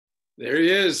There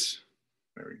he is.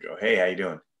 There we go. Hey, how you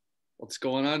doing? What's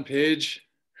going on, Paige?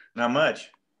 Not much.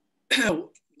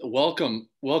 Welcome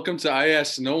to I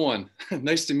Ask No One.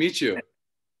 Nice to meet you.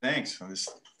 Thanks.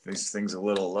 This thing's a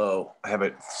little low. I have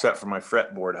it set for my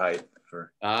fretboard height so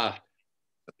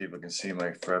people can see my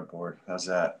fretboard. How's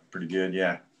that? Pretty good,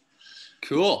 yeah.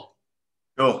 Cool.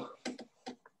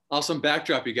 Awesome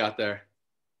backdrop you got there.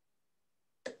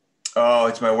 Oh,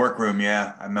 it's my workroom,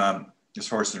 yeah. I'm just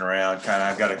horsing around.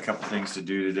 I've got a couple things to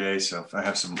do today. So I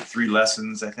have 3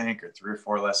 lessons, I think, or 3 or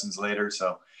 4 lessons later.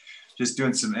 So just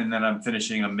doing some, and then I'm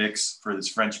finishing a mix for this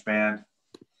French band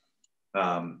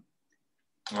on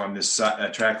this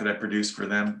track that I produced for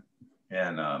them.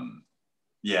 And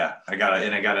I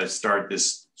gotta start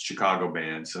this Chicago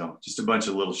band. So just a bunch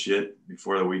of little shit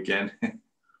before the weekend.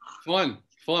 Fun.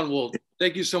 Well,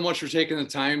 thank you so much for taking the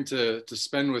time to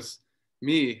spend with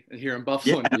me here in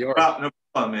Buffalo, New York. No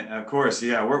problem, of course.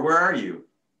 Yeah. Where are you?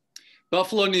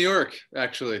 Buffalo, New York,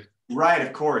 actually. Right.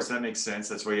 Of course. That makes sense.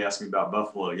 That's why you asked me about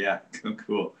Buffalo. Yeah.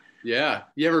 Cool. Yeah.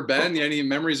 You ever been? Any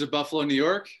memories of Buffalo, New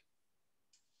York?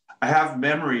 I have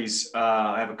memories.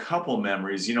 I have a couple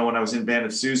memories. You know, when I was in Band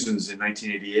of Susans in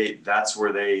 1988, that's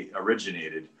where they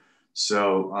originated.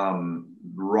 So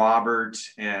Robert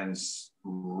and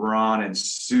Ron and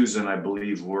Susan, I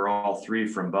believe, were all 3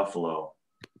 from Buffalo.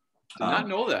 Did not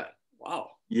know that.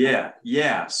 Wow.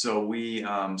 Yeah. So we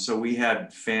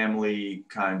had family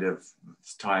kind of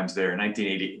times there in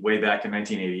 1980, way back in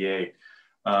 1988.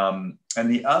 And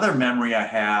the other memory I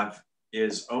have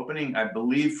is opening, I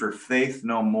believe, for Faith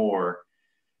No More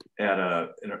at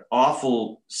an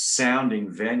awful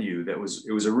sounding venue. It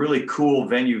was a really cool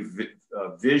venue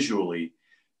visually,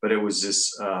 but it was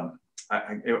this.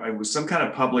 It was some kind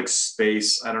of public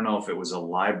space. I don't know if it was a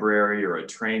library or a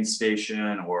train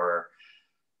station or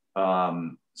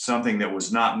something that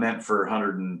was not meant for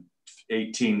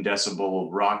 118 decibel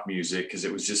rock music, because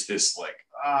it was just this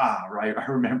right. I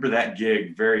remember that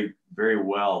gig very, very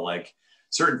well. Like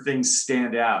certain things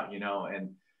stand out, you know,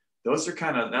 and those are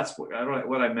that's what I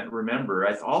remember.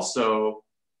 I also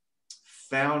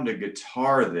found a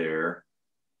guitar there,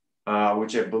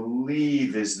 which I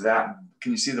believe is that.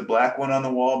 Can you see the black one on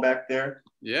the wall back there?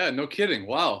 Yeah, no kidding.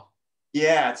 Wow.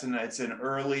 Yeah, it's an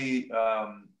early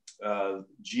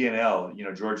G&L, you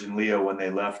know, George and Leo, when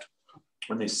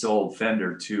they sold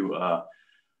Fender to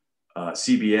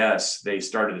CBS, they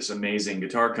started this amazing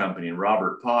guitar company, and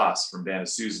Robert Poss from Band of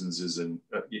Susans is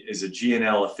a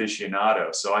G&L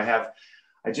aficionado. So I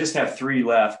just have 3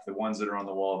 left, the ones that are on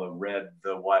the wall, the red,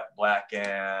 the white, black,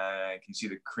 and can you see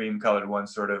the cream colored one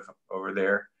sort of over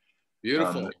there?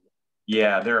 Beautiful.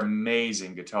 Yeah, they're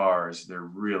amazing guitars. They're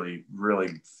really,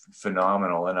 really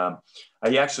phenomenal. And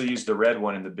I actually used the red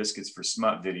one in the Biscuits for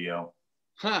Smut video.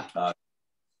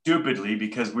 Stupidly,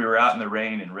 because we were out in the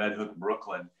rain in Red Hook,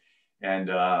 Brooklyn, and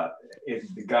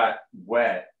it got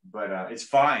wet, but it's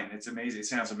fine. It's amazing. It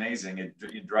sounds amazing.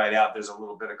 It dried out. There's a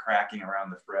little bit of cracking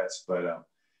around the frets, but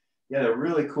yeah, they're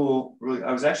really cool. Really,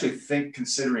 I was actually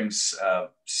considering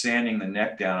sanding the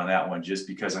neck down on that one just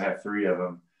because I have 3 of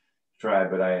them.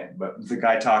 But the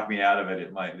guy talked me out of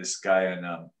it. This guy in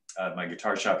my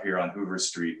guitar shop here on Hoover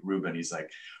Street, Ruben, he's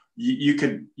like, you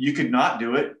could not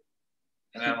do it.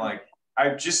 And I'm like,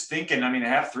 I'm just thinking, I mean, I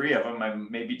have 3 of them,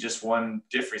 maybe just one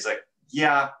different. He's like,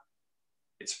 yeah,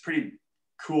 it's a pretty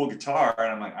cool guitar.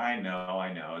 And I'm like, I know.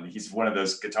 And he's one of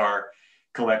those guitar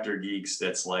collector geeks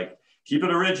that's like, keep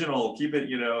it original, keep it,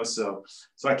 you know. So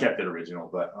I kept it original.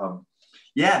 But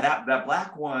yeah, that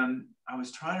black one, I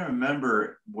was trying to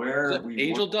remember where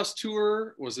Angel Dust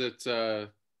tour. Was it?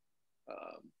 That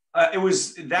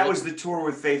was the tour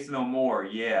with Faith No More.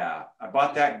 Yeah, I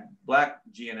bought that black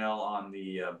G&L on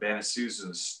the Band of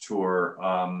Susans tour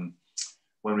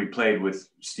when we played with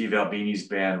Steve Albini's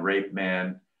band, Rape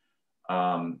Man,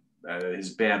 his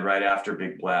band right after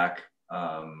Big Black,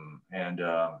 and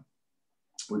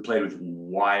we played with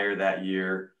Wire that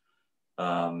year.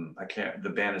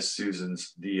 The Band of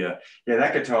Susans,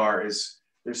 that guitar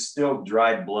there's still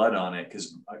dried blood on it,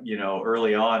 because you know,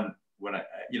 early on when I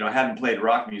hadn't played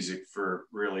rock music for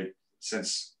really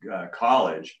since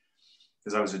college,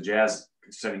 because I was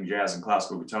studying jazz and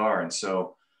classical guitar, and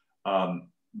so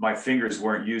my fingers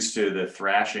weren't used to the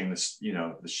thrashing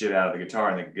the shit out of the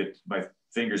guitar, and my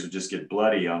fingers would just get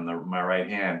bloody on my right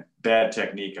hand. Bad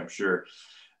technique, I'm sure.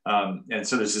 And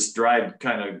so there's this dried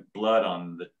kind of blood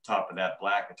on the top of that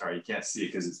black guitar. You can't see it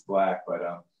because it's black, but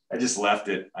I just left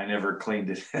it. I never cleaned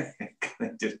it.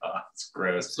 Cleaned it off. It's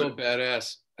gross. That's so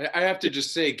badass. I have to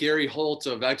just say, Gary Holt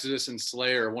of Exodus and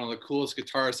Slayer, one of the coolest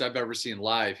guitarists I've ever seen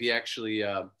live. He actually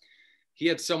he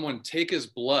had someone take his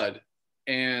blood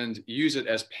and use it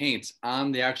as paint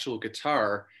on the actual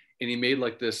guitar. And he made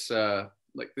like this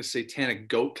satanic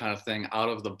goat kind of thing out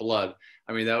of the blood.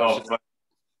 I mean, that was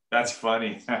that's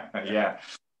funny. Yeah.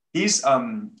 He's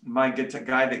my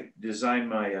guy that designed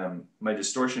my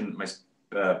distortion, my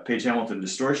Page Hamilton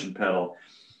distortion pedal.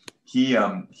 He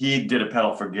did a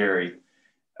pedal for Gary,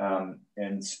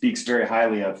 and speaks very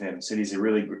highly of him. Said he's a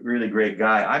really, really great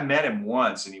guy. I met him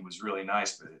once and he was really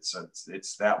nice, but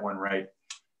it's that one right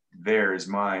there is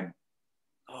mine.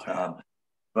 Oh, yeah.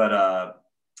 But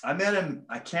I met him,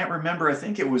 I can't remember. I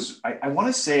think it was, I want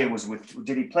to say it was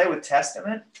did he play with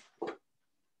Testament?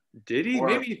 Did he?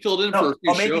 Maybe he filled in for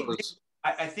a few shows.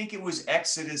 I think it was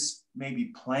Exodus maybe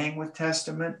playing with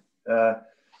Testament,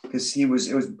 because it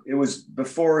was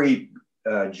before he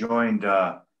joined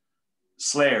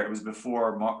Slayer. It was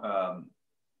before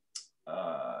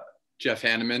Jeff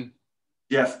Hanneman.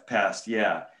 Jeff passed,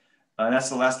 yeah. That's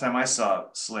the last time I saw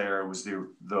Slayer. It was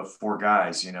the four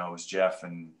guys, you know, it was Jeff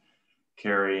and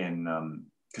Kerry, and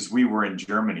because we were in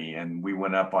Germany and we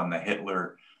went up on the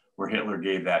where Hitler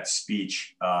gave that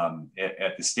speech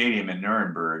at the stadium in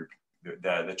Nuremberg,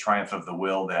 the Triumph of the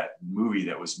Will, that movie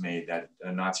that was made, that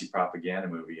Nazi propaganda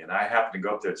movie. And I happened to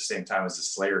go up there at the same time as the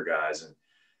Slayer guys,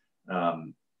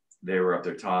 and they were up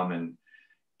there. Tom and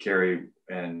Kerry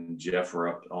and Jeff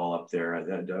were all up there.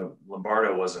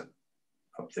 Lombardo wasn't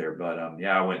up there, but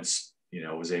yeah, I went, you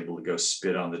know, was able to go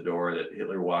spit on the door that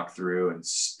Hitler walked through and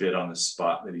spit on the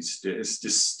spot that he stood. It's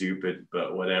just stupid,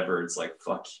 but whatever. It's like,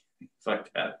 fuck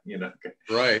that, you know?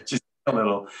 Right. Just a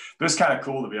little, but it's kind of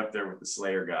cool to be up there with the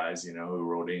Slayer guys, you know, who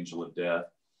wrote Angel of Death.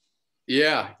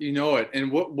 Yeah, you know it.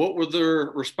 And what were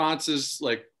their responses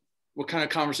like? What kind of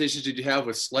conversations did you have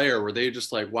with Slayer? Were they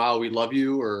just like, wow, we love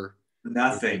you, or?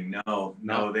 Nothing.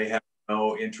 No, they have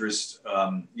no interest.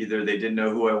 Either they didn't know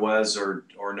who I was or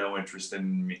no interest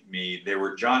in me.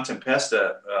 John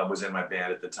Tempesta was in my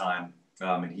band at the time.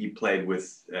 And he played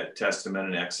with Testament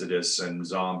and Exodus and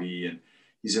Zombie, and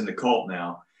he's in the Cult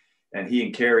now. And he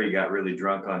and Kerry got really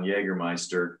drunk on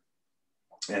Jägermeister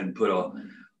and put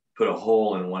a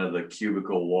hole in one of the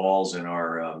cubicle walls in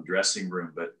our dressing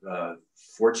room. But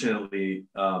fortunately,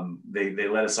 they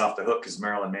let us off the hook because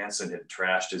Marilyn Manson had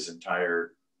trashed his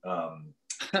entire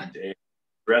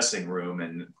dressing room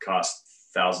and cost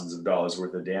thousands of dollars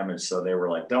worth of damage. So they were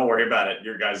like, "Don't worry about it.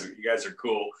 You guys are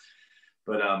cool."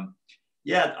 But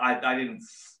yeah,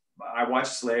 I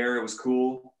watched Slayer. It was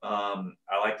cool.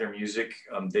 I like their music.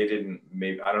 They didn't,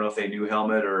 maybe, I don't know if they knew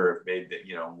Helmet or maybe,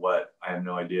 you know what, I have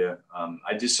no idea.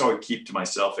 I just sort of keep to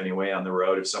myself anyway on the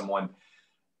road. If someone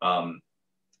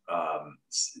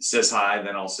says hi,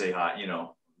 then I'll say hi, you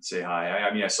know, say hi.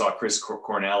 I mean, I saw Chris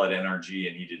Cornell at NRG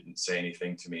and he didn't say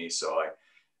anything to me. So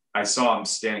I saw him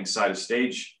standing side of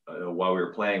stage while we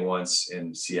were playing once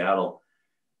in Seattle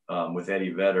with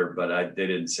Eddie Vedder, but they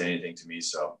didn't say anything to me.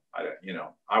 So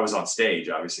I was on stage,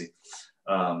 obviously.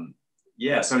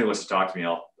 Yeah, if somebody wants to talk to me,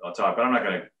 I'll talk, but I'm not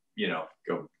going to, you know,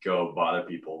 go bother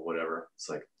people, whatever. It's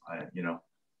like, you know.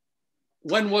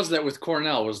 When was that with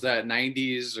Cornell? Was that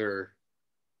 90s or?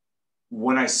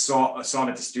 When I saw him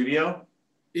at the studio?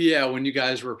 Yeah, when you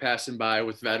guys were passing by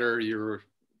with Vedder, you were.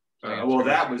 Well,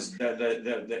 that was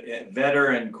the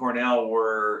Vedder and Cornell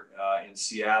were in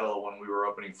Seattle when we were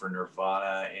opening for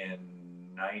Nirvana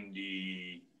in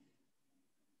 90.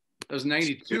 It was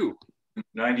 92.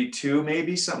 92,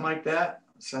 maybe, something like that.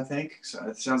 So I think so.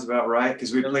 It sounds about right,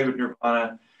 because we played with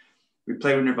Nirvana. We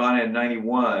played with Nirvana in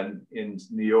 91 in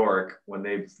New York when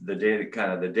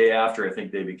the day after, I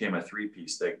think they became a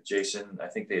three-piece. Like Jason, I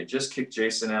think they had just kicked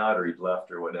Jason out or he'd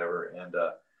left or whatever. And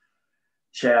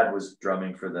Chad was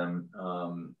drumming for them.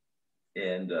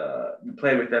 And we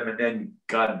played with them, and then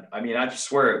God, I mean, I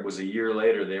swear it was a year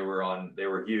later, they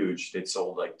were huge. They'd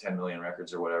sold like 10 million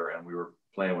records or whatever. And we were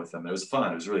playing with them. It was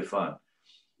fun. It was really fun.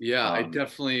 Yeah, I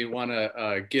definitely want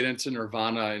to get into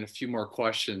Nirvana in a few more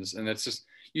questions. And it's just,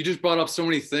 you just brought up so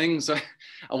many things I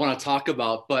want to talk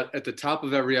about. But at the top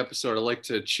of every episode, I like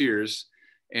to cheers.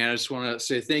 And I just want to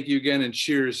say thank you again and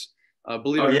cheers.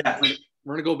 Believe it or not,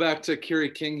 we're going to go back to Kerry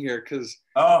King here because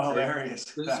hilarious.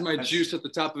 This is my juice at the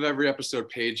top of every episode,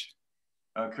 Paige.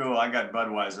 Oh, cool. I got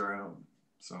Budweiser at home.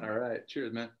 So all right.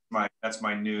 Cheers, man. That's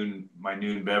my noon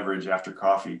beverage after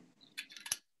coffee.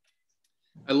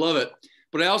 I love it.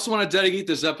 But I also want to dedicate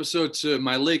this episode to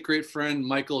my late great friend,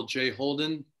 Michael J.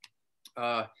 Holden.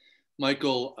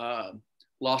 Michael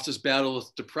lost his battle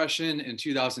with depression in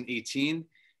 2018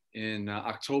 in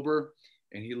October,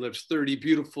 and he lived 30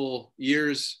 beautiful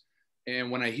years.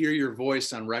 And when I hear your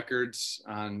voice on records,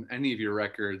 on any of your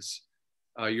records,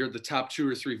 you're the top 2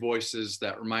 or 3 voices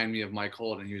that remind me of Mike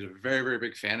Holden. He was a very, very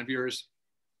big fan of yours.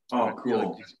 Oh,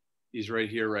 cool. he's right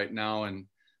here right now. And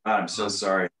I'm so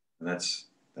sorry. That's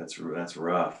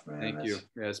rough, man. Thank you.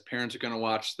 Yeah, his parents are going to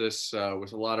watch this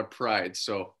with a lot of pride.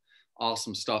 So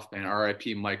awesome stuff, man.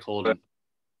 R.I.P. Mike Holden.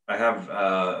 I have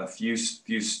a few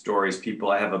stories.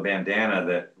 I have a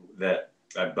bandana that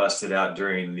I busted out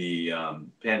during the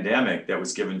pandemic that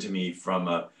was given to me from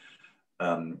a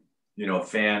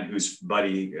fan whose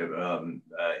buddy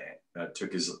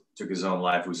took his own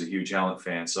life, who was a huge Helmet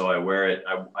fan. So I wear it.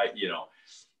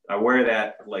 I wear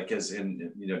that like as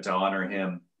in, to honor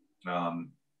him.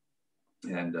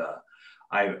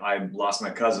 I lost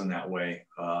my cousin that way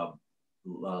a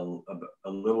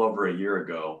little over a year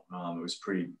ago. It's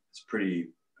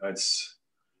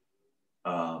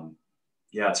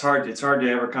hard to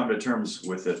ever come to terms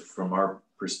with it from our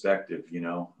perspective,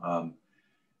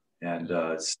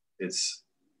 it's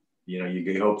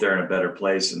you hope they're in a better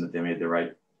place and that they made the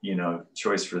right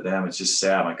choice for them. It's just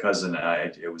sad. My cousin,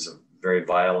 it was very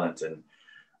violent, and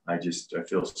I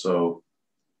feel so,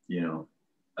 you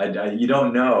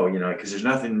don't know, because there's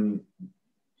nothing.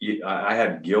 I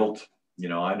had guilt,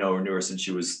 I knew her since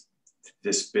she was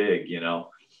this big,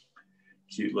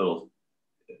 cute little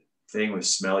thing with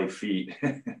smelly feet.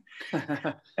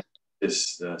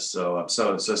 So I'm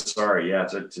so sorry. Yeah,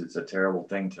 it's a terrible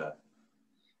thing to.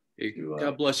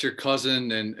 God bless your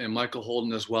cousin and Michael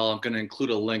Holden as well. I'm going to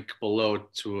include a link below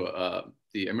to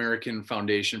the American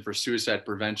Foundation for Suicide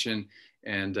Prevention,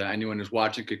 and anyone who's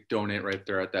watching could donate right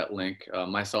there at that link,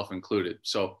 myself included.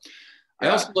 So I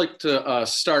also like to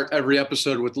start every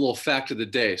episode with a little fact of the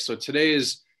day. So today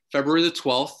is February the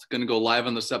 12th, going to go live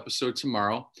on this episode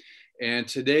tomorrow. And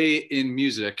today in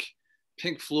music,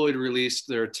 Pink Floyd released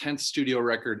their 10th studio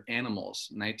record, Animals,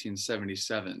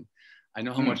 1977. I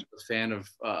know how much of a fan of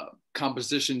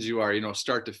compositions you are,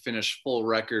 start to finish, full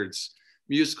records,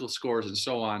 musical scores, and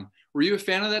so on. Were you a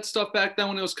fan of that stuff back then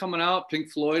when it was coming out,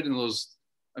 Pink Floyd and those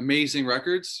amazing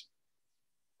records?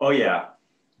 Oh, yeah.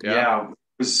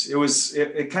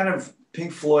 It kind of,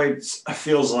 Pink Floyd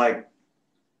feels like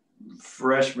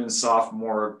freshman,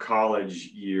 sophomore, college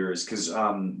years, because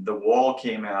The Wall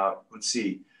came out, let's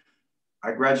see,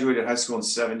 I graduated high school in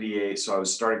 78, so I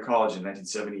started college in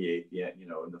 1978,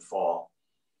 in the fall.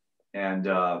 And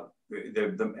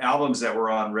the albums that were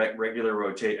on regular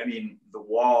rotation, The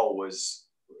Wall was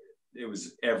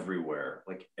everywhere,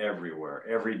 like everywhere,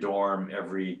 every dorm,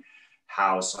 every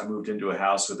house. I moved into a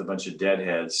house with a bunch of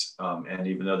deadheads, and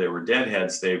even though they were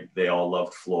deadheads, they all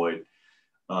loved Floyd,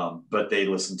 but they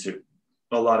listened to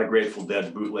a lot of Grateful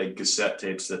Dead bootleg cassette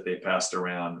tapes that they passed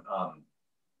around,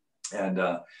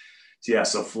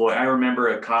 so Floyd. I remember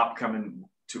a cop coming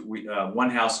to one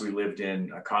house we lived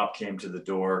in. A cop came to the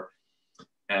door,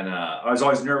 and I was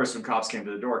always nervous when cops came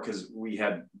to the door because we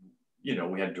had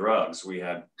drugs, we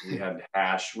had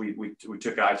hash. I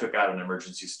took out an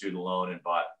emergency student loan and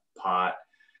bought pot,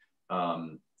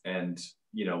 and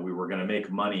we were going to make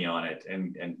money on it,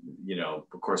 and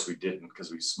of course we didn't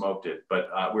because we smoked it. But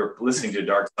we were listening to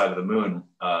Dark Side of the Moon,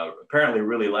 apparently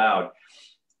really loud.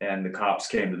 And the cops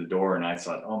came to the door, and I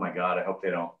thought, oh my God, I hope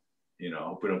they don't,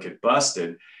 hope we don't get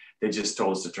busted. They just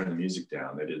told us to turn the music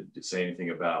down. They didn't say anything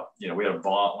about, we had a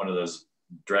bong, one of those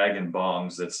dragon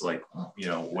bongs that's like,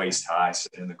 waist high,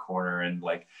 sitting in the corner, and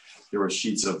like there were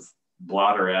sheets of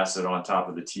blotter acid on top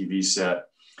of the TV set.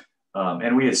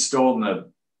 And we had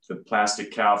stolen the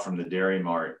plastic cow from the Dairy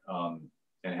Mart, and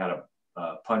had a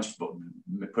punch bowl,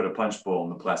 put a punch bowl in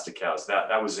the plastic cows.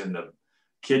 That was in the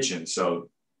kitchen. So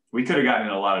we could have gotten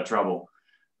in a lot of trouble.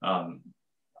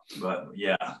 But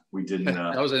yeah, we didn't.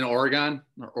 That was in Oregon?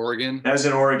 That was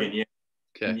in Oregon, yeah.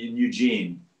 Okay. In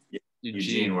Eugene. Yeah,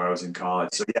 Eugene, where I was in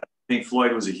college. So yeah, Pink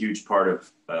Floyd was a huge part of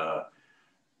that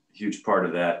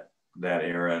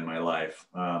era in my life.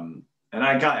 And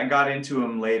I got into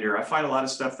them later. I find a lot of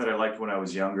stuff that I liked when I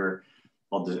was younger.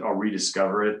 I'll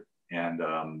rediscover it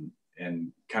and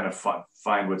kind of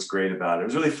find what's great about it. It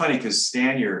was really funny because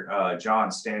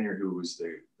John Stanier, who was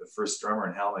the first drummer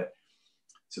in Helmet,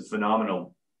 is a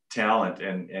phenomenal talent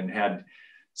and had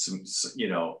some,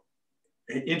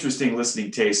 interesting listening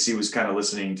tastes. He was kind of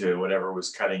listening to whatever was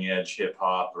cutting edge hip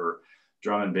hop or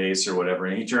drum and bass or whatever.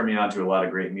 And he turned me on to a lot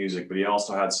of great music, but he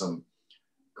also had some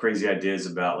crazy ideas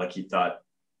about, like, he thought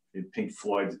Pink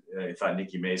Floyd, he thought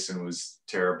Nicky Mason was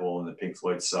terrible and the Pink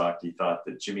Floyd sucked. He thought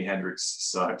that Jimi Hendrix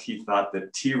sucked. He thought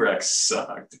that T-Rex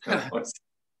sucked.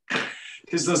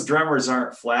 Because those drummers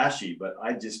aren't flashy, but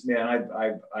I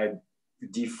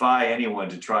defy anyone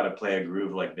to try to play a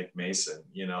groove like Nick Mason,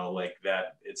 like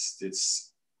that. It's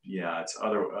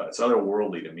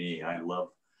otherworldly to me. I love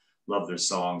their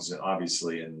songs,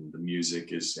 obviously, and the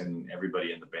music and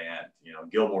everybody in the band.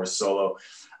 Gilmore's solo.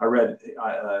 I read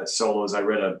solos. I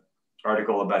read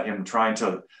article about him trying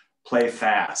to play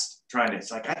fast,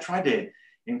 it's like, I tried to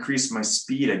increase my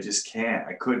speed. I just can't,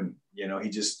 I couldn't, you know,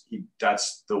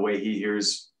 that's the way he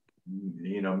hears,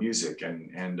 you know, music.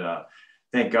 And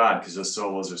thank God, because those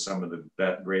solos are some of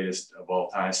the greatest of all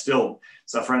time. Still,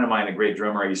 it's a friend of mine, a great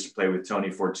drummer I used to play with, Tony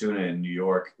Fortuna in New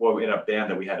York, well, in a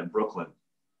band that we had in Brooklyn.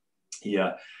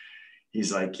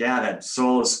 He's like, yeah, that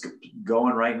solo's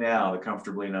going right now, the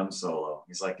Comfortably Numb solo.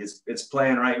 He's like, it's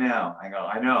playing right now. I go,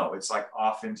 I know. It's like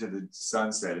off into the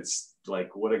sunset. It's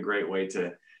like, what a great way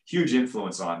huge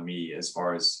influence on me as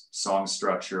far as song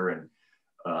structure and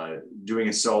doing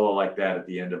a solo like that at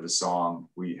the end of a song.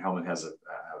 Helmet has a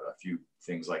few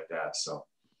things like that. So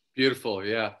beautiful.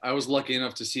 Yeah. I was lucky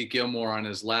enough to see Gilmour on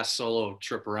his last solo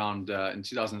trip around in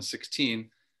 2016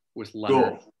 with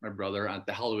Leonard, cool. My brother, at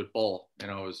the Hollywood Bowl. You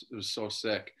know, it was so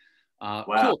sick. Wow.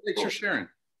 Cool. Thanks for sharing.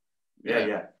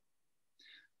 Yeah.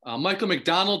 Michael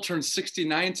McDonald turned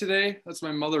 69 today. That's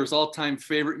my mother's all-time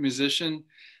favorite musician.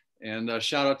 And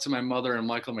shout out to my mother and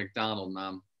Michael McDonald,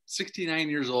 Mom. 69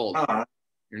 years old.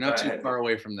 You're not too far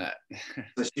away from that.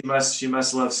 So she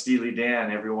must love Steely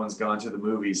Dan. Everyone's Gone to the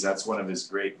Movies. That's one of his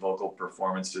great vocal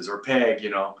performances. Or Peg, you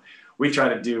know. We try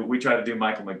to do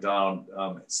Michael McDonald.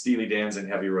 Steely Dan's in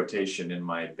heavy rotation in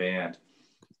my band.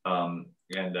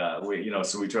 We, you know,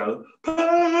 so we try to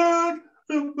Peg,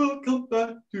 we'll come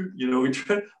back to, you know, we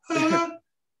try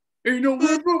ain't no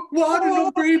river, water,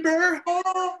 no river.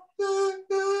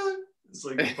 It's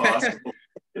like impossible.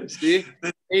 See,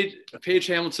 Page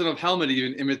Hamilton of Helmet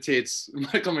even imitates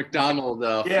Michael McDonald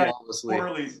flawlessly.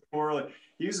 Poorly.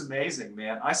 He was amazing,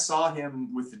 man. I saw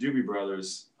him with the Doobie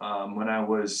Brothers when I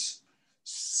was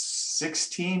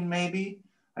 16, maybe.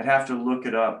 I'd have to look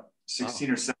it up. 16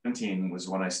 or 17 was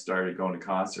when I started going to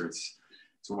concerts.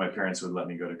 So my parents would let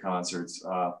me go to concerts.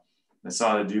 I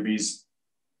saw the Doobies.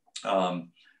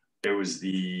 It was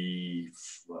the,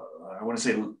 I want to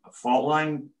say, Fault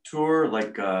Line tour,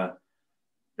 like that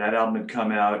album had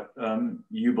come out,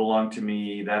 You Belong to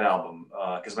Me, that album,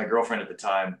 because my girlfriend at the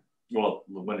time, well,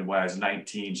 when I was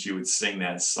 19, she would sing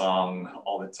that song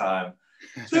all the time.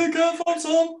 They come from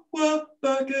somewhere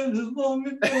back in his long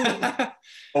ago.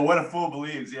 Oh, What a Fool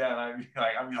Believes, yeah. And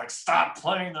I'd be like, stop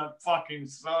playing that fucking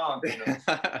song. You know?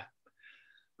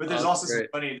 But there's also some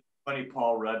funny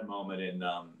Paul Rudd moment in,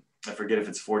 I forget if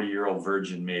it's 40-Year-Old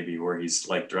Virgin maybe, where he's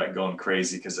like going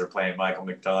crazy because they're playing Michael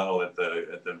McDonald at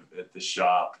the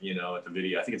shop, you know, at the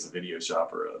video. I think it's a video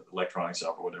shop or an electronic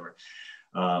shop or whatever.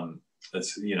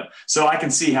 That's, you know, so I can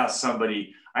see how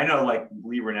I know like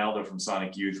Lee Ranaldo from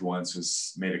Sonic Youth once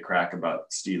was made a crack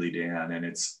about Steely Dan,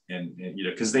 and you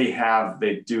know, because they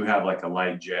do have like a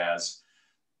light jazz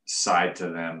side to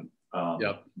them.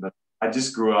 Yep. But I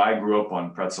grew up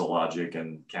on Pretzel Logic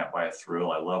and Can't Buy a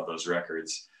Thrill. I love those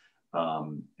records.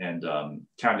 And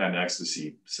Countdown to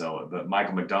Ecstasy. So, but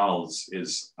Michael McDonald's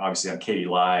is obviously on Katie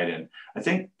Lied, and I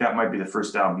think that might be the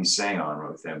first album he sang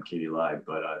on with them, Katie Lied.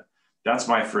 But that's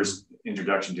my first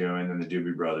introduction to him, and then the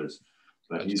Doobie Brothers.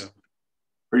 But he's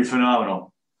pretty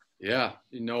phenomenal. Yeah,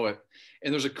 you know it.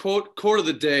 And there's a quote of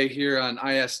the day here on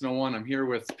I Ask No One. I'm here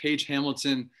with Page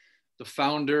Hamilton, the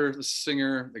founder, the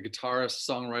singer, the guitarist,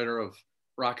 songwriter of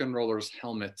Rock and Rollers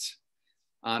Helmet.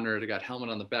 Honored. I got Helmet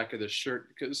on the back of this shirt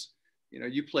because, you know,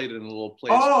 you played it in a little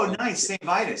place. Oh, nice. St.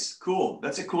 Vitus. Cool.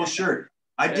 That's a cool shirt.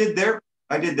 I did their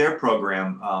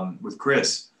program with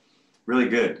Chris. Really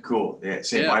good. Cool. Yeah,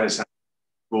 St. Vitus has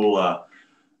a cool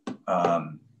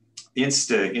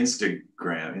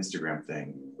Instagram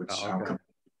thing, which I'm completely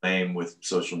lame with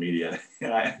social media.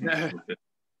 Yeah,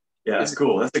 it's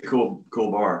cool. That's a cool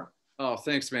bar. Oh,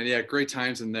 thanks, man. Yeah, great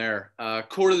times in there.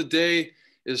 Quote of the day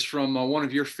is from one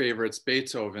of your favorites,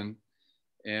 Beethoven.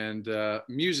 And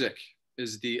music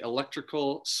is the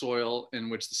electrical soil in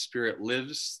which the spirit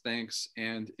lives, thinks,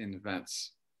 and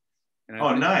invents. And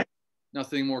nice.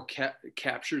 Nothing more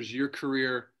captures your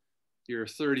career, your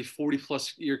 30, 40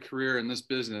 plus year career in this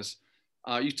business.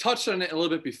 You touched on it a little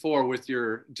bit before with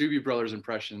your Doobie Brothers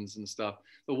impressions and stuff,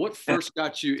 but what first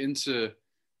got you into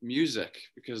music?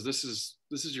 Because this is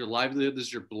your livelihood, this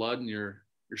is your blood and your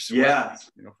sweat,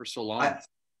 you know, for so long.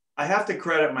 I have to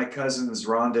credit my cousins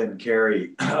Rhonda and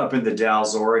Carrie up in the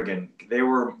Dalles, Oregon. They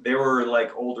were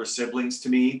like older siblings to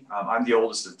me. I'm the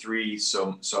oldest of three,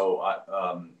 so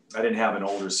I didn't have an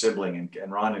older sibling,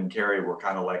 and Rhonda and Carrie were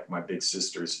kind of like my big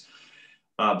sisters.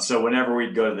 So whenever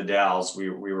we'd go to the Dalles, we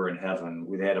were in heaven.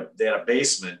 They had a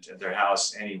basement at their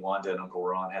house. Annie, Wanda, and Uncle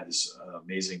Ron had this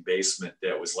amazing basement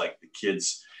that was like the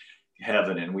kids'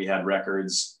 heaven, and we had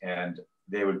records, and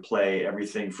they would play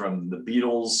everything from the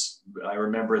Beatles. I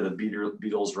remember the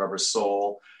Beatles, Rubber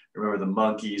Soul. I remember the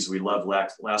Monkees. We loved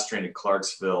Last Train to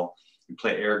Clarksville. We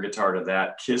play air guitar to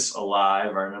that. Kiss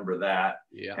Alive, I remember that.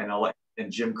 Yeah.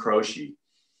 And Jim Croce.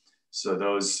 So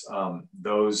those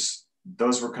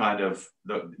were kind of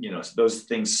those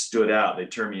things stood out. They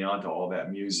turned me on to all that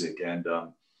music. And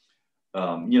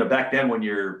back then when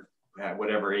you're at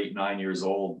whatever 8, 9 years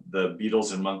old, the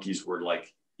Beatles and Monkees were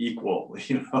like equal,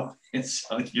 and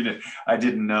so I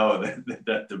didn't know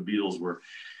that the Beatles were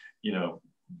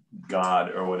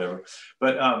God or whatever.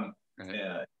 But I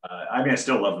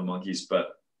still love the Monkees,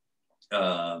 but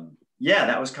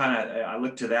that was kind of, I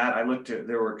looked to that.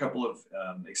 There were a couple of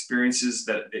experiences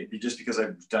that just because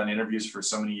I've done interviews for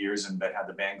so many years and had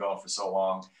the band going for so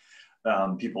long,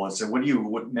 people had said,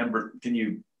 can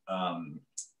you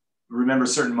remember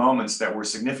certain moments that were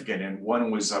significant? And one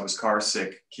was, I was car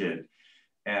sick kid.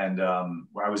 And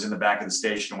where I was in the back of the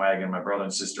station wagon, my brother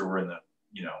and sister were in the,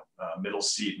 middle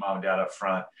seat, mom and dad up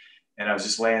front. And I was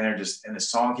just laying there and the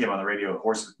song came on the radio,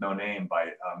 Horse with No Name by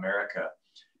America.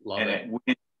 Love it.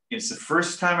 It's the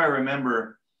first time I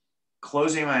remember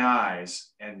closing my eyes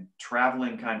and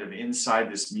traveling kind of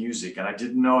inside this music. And I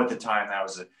didn't know at the time that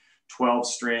was a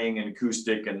 12-string and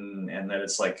acoustic and that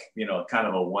it's like, kind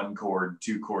of a 1-chord,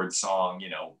 2-chord song,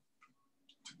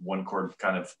 1-chord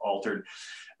kind of altered.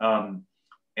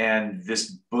 And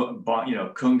this,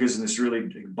 congas and this really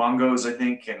bongos, I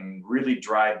think, and really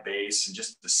dry bass and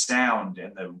just the sound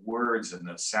and the words and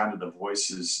the sound of the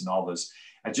voices and all those.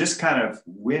 I just kind of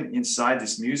went inside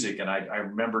this music, and I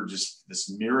remember just this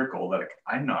miracle that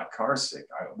I'm not car sick.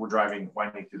 We're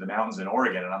winding through the mountains in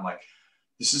Oregon, and I'm like,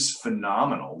 this is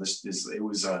phenomenal. It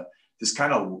was this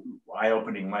kind of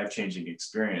eye-opening, life-changing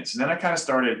experience. And then I kind of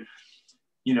started,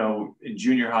 in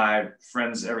junior high,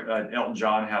 friends, Elton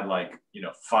John had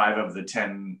 5 of the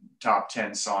top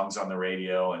 10 songs on the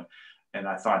radio. And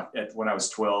I thought when I was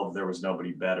 12, there was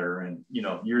nobody better. And,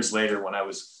 years later, when I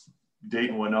was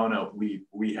dating Winona, we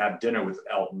had dinner with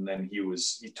Elton, and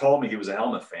he told me he was a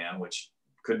Helmet fan, which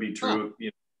could be true. Huh.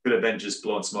 Could have been just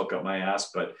blowing smoke up my ass,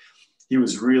 but he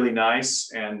was really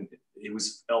nice, and it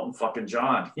was Elton fucking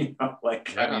John,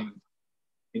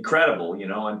 incredible,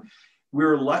 and we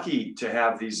were lucky to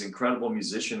have these incredible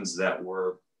musicians that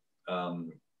were,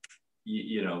 playing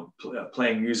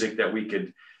music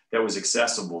that was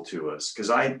accessible to us. Because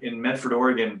in Medford,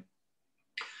 Oregon,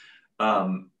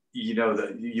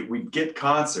 we'd get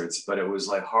concerts, but it was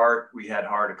like Heart. We had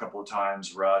Heart a couple of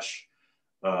times, Rush,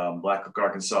 Black Oak,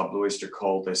 Arkansas, Blue Oyster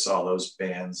Cult. I saw those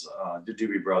bands, the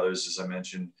Doobie Brothers, as I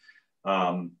mentioned.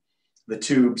 The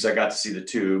Tubes, I got to see the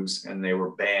Tubes, and they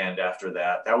were banned after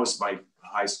that. That was my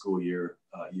high school years.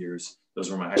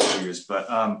 Those were my high school years. But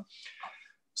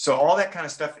so all that kind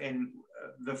of stuff. And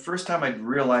the first time I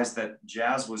realized that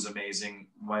jazz was amazing,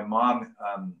 my mom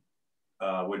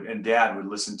and dad would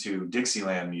listen to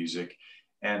Dixieland music.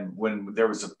 And when there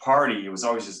was a party, it was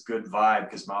always this good vibe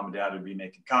because mom and dad would be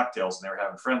making cocktails and they were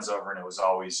having friends over, and it was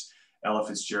always Ella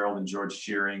Fitzgerald and George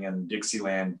Shearing and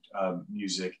Dixieland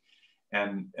music.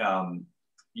 And, and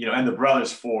the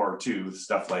Brothers Four too,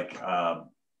 stuff like,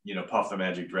 Puff the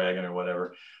Magic Dragon or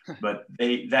whatever. But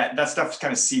that stuff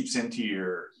kind of seeps into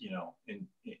your,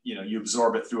 you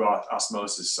absorb it through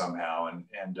osmosis somehow.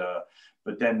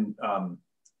 But then,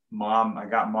 I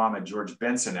got mom a George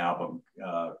Benson album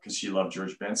because she loved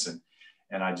George Benson,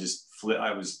 and I'd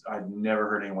never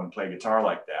heard anyone play guitar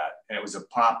like that. And it was a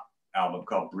pop album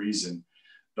called Breezin',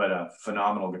 but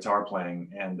phenomenal guitar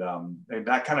playing. And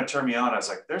that kind of turned me on. I was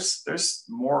like, there's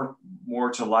more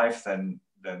to life than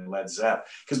Led Zepp.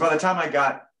 Because by the time I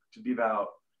got to be about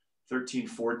 13,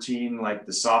 14, like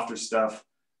the softer stuff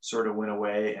sort of went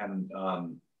away. And, I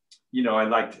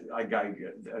got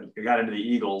into the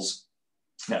Eagles.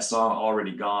 That song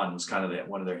Already Gone was kind of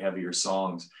one of their heavier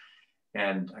songs.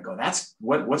 And I go,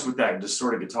 what's with that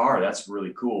distorted guitar? That's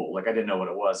really cool. Like, I didn't know what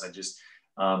it was. I just,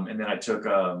 and then I took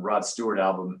a Rod Stewart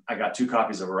album. I got 2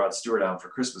 copies of a Rod Stewart album for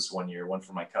Christmas one year, one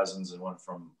from my cousins and one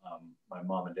from my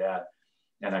mom and dad.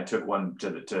 And I took one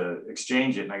to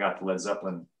exchange it, and I got the Led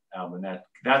Zeppelin album.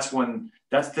 That's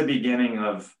the beginning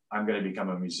of I'm going to become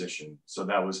a musician. So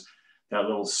that was that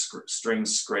little string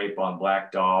scrape on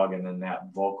Black Dog, and then that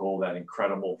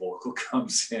incredible vocal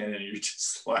comes in, and you're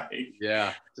just like,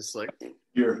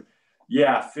 you're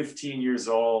 15 years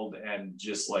old, and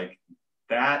just like,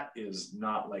 that is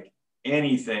not like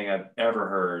anything I've ever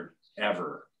heard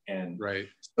ever. And right.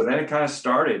 So then it kind of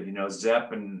started,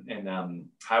 Zepp and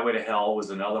Highway to Hell was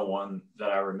another one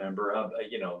that I remember.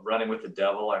 Running with the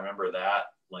Devil, I remember that.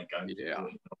 Like, at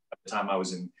the time I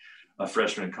was in a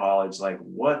freshman in college, like,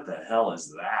 what the hell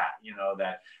is that?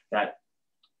 That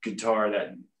guitar,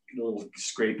 that little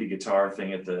scrapey guitar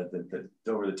thing at the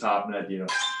over the top, and that,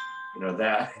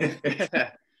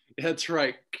 that. That's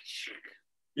right.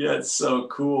 Yeah, it's so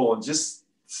cool. Just,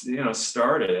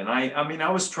 started. And I mean,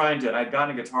 I'd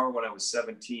gotten a guitar when I was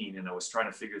 17, and I was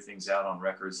trying to figure things out on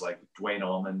records like Duane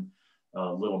Allman,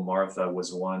 Little Martha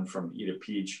was one from Eat a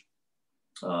Peach.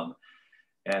 My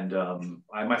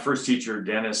first teacher,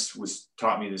 Dennis,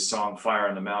 taught me this song "Fire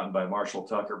on the Mountain" by Marshall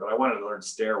Tucker, but I wanted to learn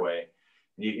 "Stairway,"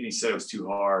 and he said it was too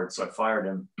hard, so I fired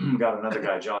him. Got another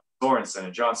guy, John Sorensen,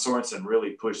 and John Sorensen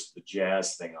really pushed the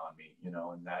jazz thing on me,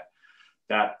 and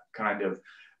that kind of,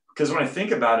 because when I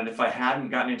think about it, if I hadn't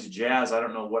gotten into jazz, I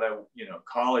don't know what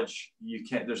college, you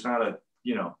can't go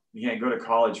to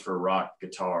college for rock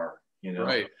guitar,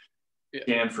 Right. Yeah.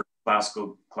 You can for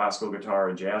classical guitar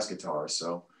and jazz guitar.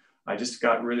 So I just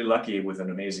got really lucky with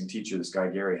an amazing teacher, this guy,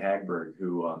 Gary Hagberg,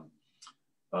 who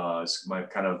is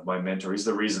my mentor. He's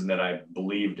the reason that I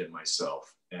believed in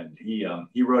myself. And he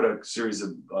wrote a series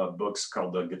of books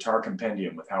called The Guitar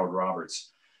Compendium with Howard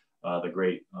Roberts, the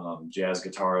great jazz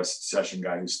guitarist, session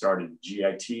guy who started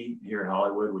GIT here in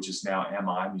Hollywood, which is now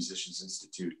MI, Musicians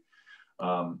Institute.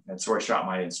 And so I shot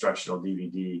my instructional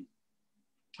DVD.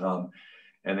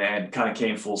 And then kind of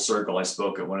came full circle. I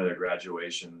spoke at one of their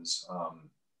graduations,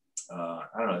 I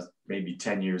don't know, maybe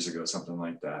 10 years ago, something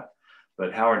like that.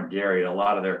 But Howard and Gary, a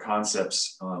lot of their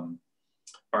concepts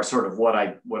are sort of what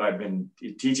I've been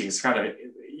teaching. It's kind of,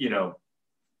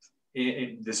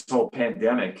 in this whole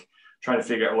pandemic, trying to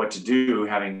figure out what to do,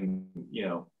 having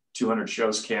 200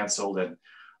 shows canceled and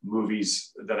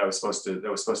movies that I was supposed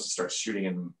to start shooting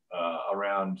in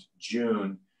around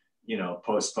June,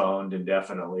 postponed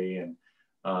indefinitely. And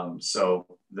so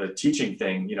the teaching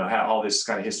thing, all this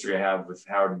kind of history I have with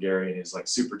Howard and Gary and his like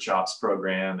Super Chops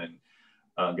program and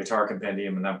Guitar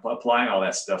Compendium, and I'm applying all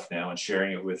that stuff now and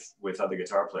sharing it with other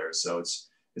guitar players. So it's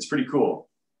pretty cool.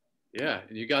 Yeah,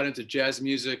 and you got into jazz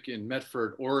music in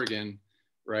Medford, Oregon,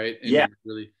 right? And yeah.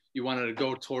 You wanted to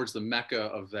go towards the mecca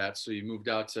of that, so you moved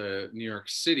out to New York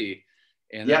City,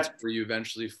 and that's where you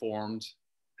eventually formed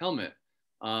Helmet.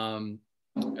 And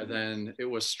then it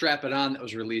was Strap It On that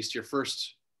was released, your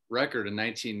first record in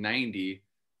 1990.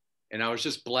 And I was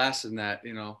just blasting that,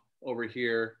 over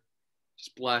here,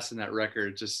 just blasting that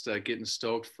record, just getting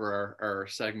stoked for our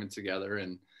segment together.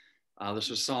 And there's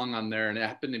a song on there, and it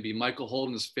happened to be Michael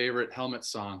Holden's favorite Helmet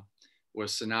song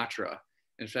was Sinatra.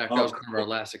 In fact, that was one of our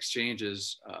last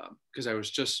exchanges because I was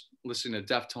just listening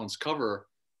to Deftones' cover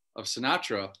of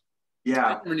Sinatra. Yeah.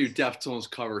 I never knew Deftones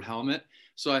covered Helmet.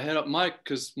 So I hit up Mike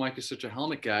because Mike is such a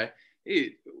Helmet guy.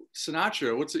 Hey,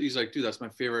 Sinatra, what's it? He's like, dude, that's my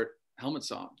favorite Helmet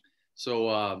song.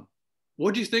 So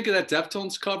what do you think of that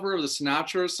Deftones cover of the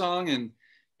Sinatra song? And,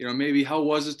 maybe how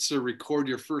was it to record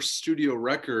your first studio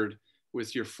record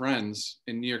with your friends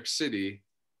in New York City?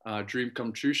 Dream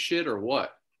come true shit or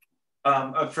what?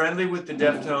 I'm friendly with the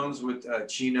Deftones, with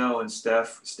Chino and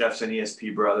Steph. Steph's an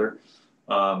ESP brother.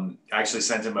 I actually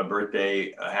sent him a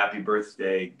happy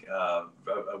birthday, a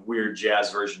weird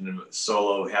jazz version of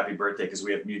solo happy birthday, because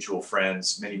we have many mutual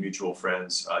friends.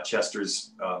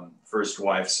 Chester's first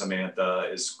wife, Samantha,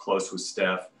 is close with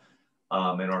Steph.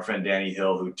 And our friend Danny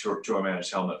Hill, who tour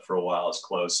managed Helmet for a while, is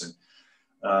close.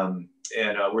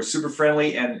 And we're super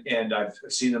friendly, and I've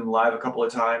seen them live a couple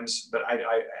of times, but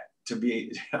to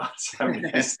be honest,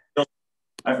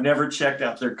 I've never checked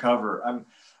out their cover.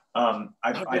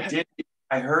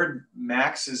 I heard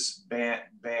Max's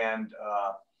band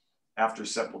after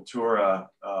Sepultura.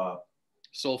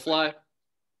 Soulfly?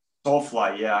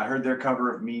 Soulfly, yeah. I heard their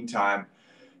cover of Meantime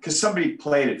because somebody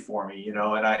played it for me,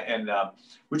 and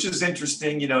which is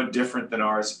interesting, different than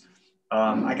ours.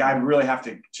 I really have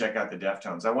to check out the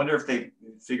Deftones. I wonder if they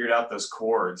figured out those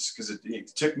chords, because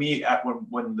it took me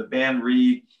when the band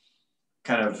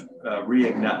reignited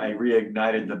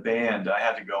the band. I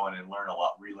had to go in and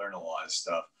relearn a lot of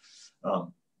stuff.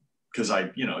 Because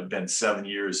it'd been 7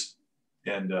 years,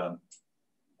 and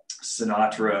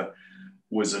Sinatra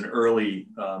was in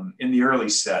the early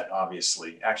set,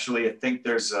 obviously. Actually, I think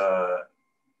it's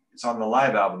on the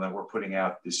live album that we're putting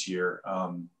out this year.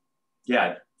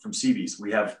 From CB's.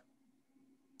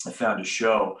 I found a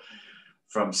show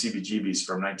from CBGB's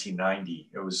from 1990.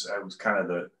 It was kind of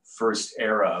the first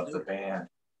era of the band.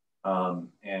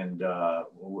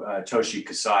 Toshi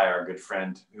Kasai, our good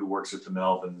friend who works with the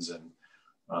Melvins and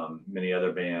many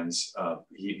other bands,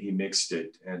 he mixed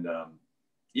it, and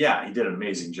he did an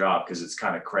amazing job because it's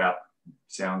kind of crap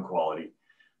sound quality.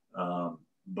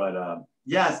 That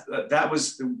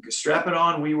was Strap It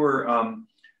On.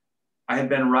 I had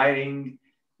been writing.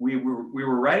 We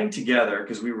were writing together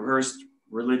because we rehearsed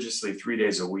religiously 3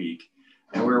 days a week,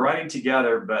 and we were writing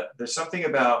together. But there's something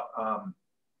about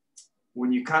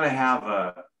when you kind of have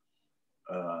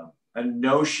a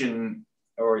notion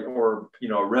or you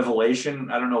know, a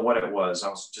revelation. I don't know what it was. I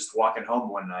was just walking home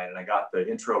one night and I got the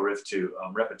intro riff to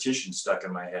Repetition stuck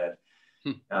in my head.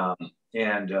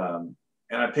 And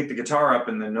I picked the guitar up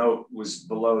and the note was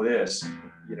below this,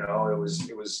 you know, it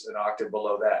was an octave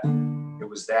below that. It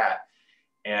was that.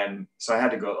 And so I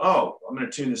had to go, oh, I'm going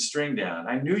to tune the string down.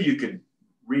 I knew you could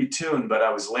retune, but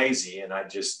I was lazy and I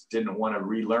just didn't want to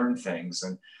relearn things.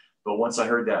 But once I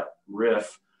heard that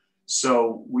riff,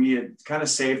 so we had kind of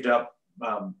saved up,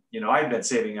 you know, I'd been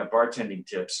saving up bartending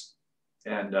tips,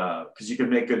 and because you could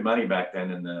make good money back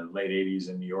then in the late 80s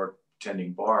in New York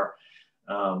tending bar.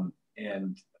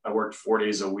 And I worked 4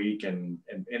 days a week and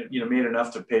you know, made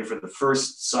enough to pay for the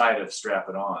first side of Strap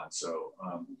It On. So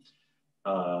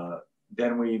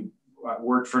then we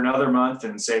worked for another month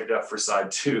and saved up for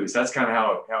side 2. So that's kind of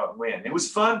how it went. It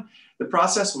was fun. The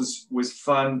process was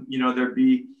fun. You know,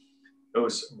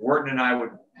 Wharton and I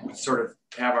would sort of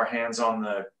have our hands on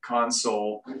the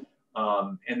console.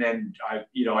 And then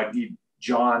I'd need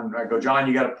John. I go, John,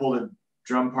 you got to pull the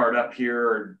drum part up here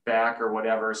or back or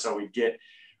whatever. So we'd get,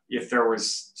 if there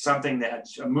was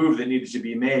a move that needed to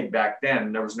be made back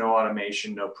then, there was no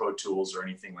automation, no Pro Tools or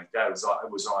anything like that. It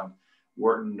was on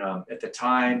Wharton at the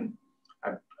time.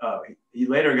 He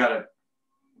later got a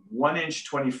 1-inch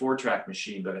 24-track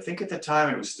machine, but I think at the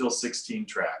time it was still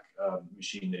 16-track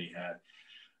machine that he had.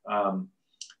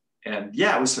 And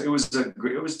yeah, it was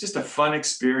just a fun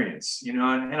experience, you know.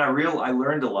 And I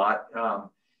learned a lot,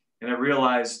 and I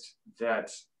realized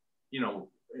that, you know,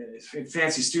 in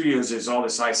fancy studios, there's all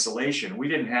this isolation. We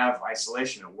didn't have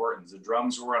isolation at Wharton's. The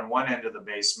drums were on one end of the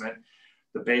basement,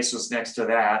 the bass was next to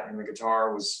that, and the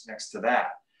guitar was next to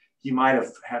that. He might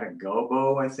have had a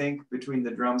gobo, I think, between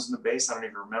the drums and the bass. I don't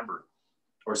even remember,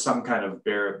 or some kind of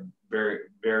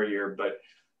barrier. But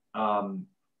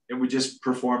and we just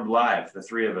performed live, the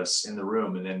 3 of us in the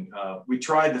room. And then we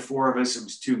tried the 4 of us. It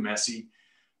was too messy,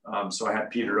 so I had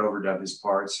Peter overdub his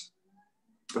parts,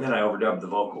 and then I overdubbed the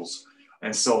vocals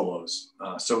and solos.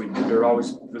 So there's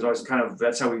always kind of,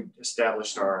 that's how we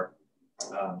established our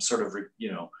sort of,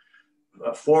 you know,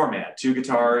 a format: 2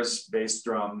 guitars, bass,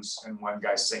 drums, and 1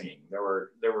 guy singing. There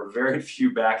were very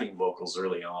few backing vocals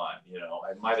early on. You know,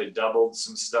 I might have doubled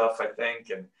some stuff, I think,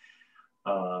 and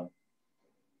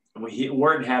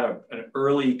Wharton had an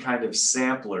early kind of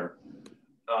sampler.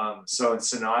 So in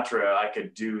Sinatra, I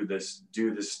could do this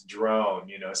drone,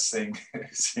 you know, sing.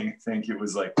 Think it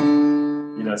was like,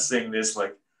 you know, sing this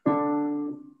like,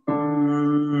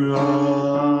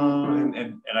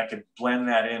 and I could blend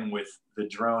that in with the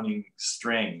droning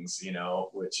strings, you know,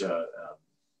 which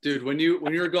dude, when you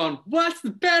were going, what's the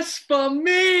best for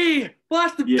me?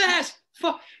 What's the best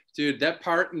for, dude, that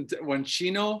part when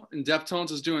Chino and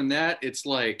Deftones was doing that, it's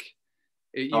like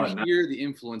you hear the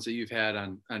influence that you've had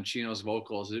on Chino's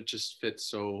vocals. It just fits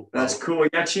so that's cool.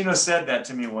 Yeah, Chino said that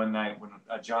to me one night when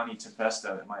Johnny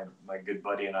Tempesta, my good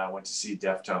buddy, and I went to see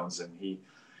Deftones, and he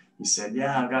said,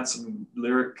 yeah, I've got some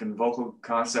lyric and vocal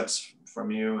concepts from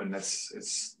you, and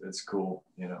it's cool,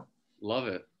 you know. Love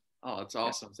it. Oh, that's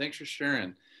awesome. Thanks for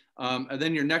sharing. And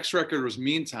then your next record was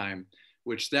Meantime,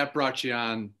 which that brought you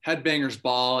on Headbangers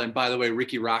Ball. And by the way,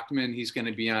 Ricky Rockman, he's going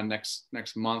to be on next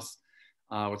month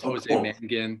with Jose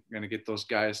Mangan. We're going to get those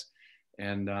guys.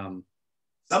 And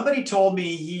somebody told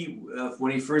me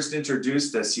when he first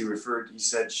introduced us, he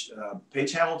said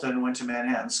Paige Hamilton went to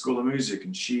Manhattan School of Music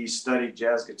and she studied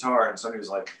jazz guitar. And somebody was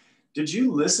like, did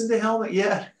you listen to Helmet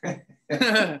yet?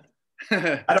 I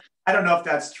don't know if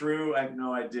that's true. I have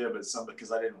no idea, but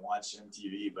because I didn't watch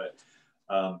MTV, but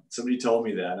somebody told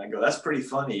me that. And I go, that's pretty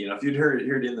funny. You know, if you'd heard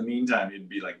it in the meantime, you'd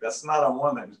be like, that's not a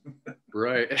woman.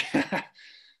 Right.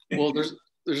 Well,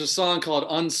 there's a song called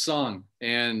Unsung.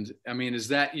 And I mean, is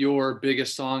that your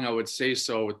biggest song? I would say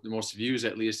so, with the most views,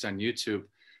 at least on YouTube.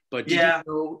 But did you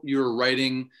know you're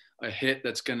writing a hit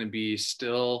that's going to be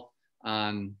still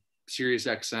on Sirius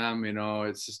XM? You know,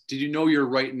 it's just, did you know you're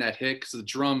writing that hit? Because the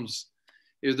drums,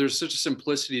 there's such a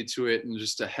simplicity to it and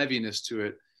just a heaviness to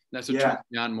it. And that's what turns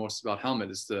me on most about Helmet,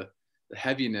 is the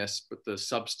heaviness, but the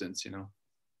substance, you know.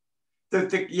 The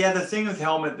thing with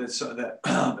Helmet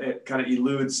that it kind of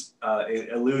eludes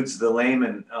the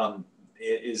layman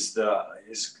is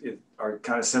our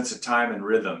kind of sense of time and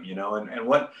rhythm, you know. And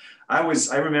what I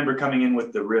remember coming in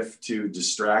with the riff to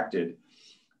Distracted,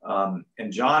 and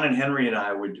John and Henry and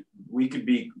I we'd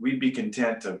be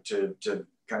content to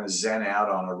kind of zen out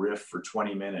on a riff for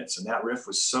 20 minutes, and that riff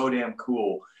was so damn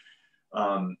cool.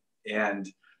 And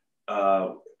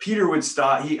Peter would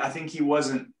stop. I think he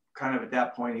wasn't kind of at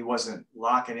that point, he wasn't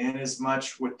locking in as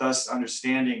much with us,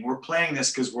 understanding we're playing this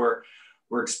because we're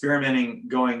experimenting,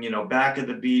 going, you know, back of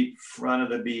the beat, front of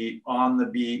the beat, on the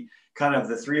beat. Kind of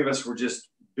the 3 of us were just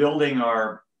building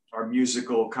our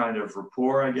musical kind of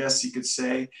rapport, I guess you could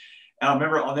say. And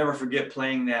I'll never forget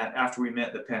playing that after we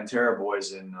met the Pantera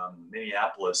boys in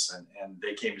Minneapolis, and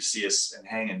they came to see us and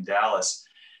hang in Dallas.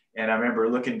 And I remember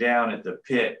looking down at the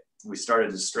pit. We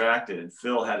started distracted, and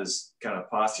Phil had his kind of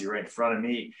posse right in front of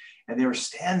me, and they were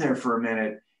standing there for a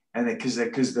minute, and because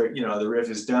the you know the riff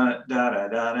is da da da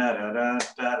da da da da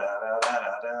da da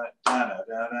da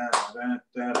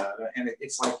da da, and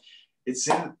it's like it's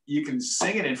in, you can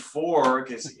sing it in 4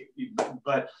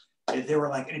 but they were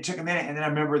like, and it took a minute, and then I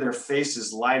remember their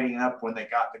faces lighting up when they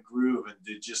got the groove, and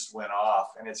it just went off.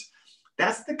 And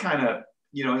that's the kind of,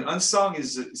 you know, Unsung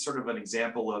is sort of an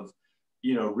example of,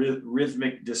 you know,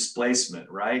 rhythmic displacement,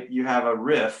 right? You have a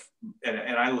riff, and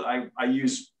I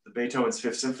use the Beethoven's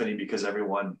Fifth Symphony because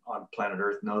everyone on planet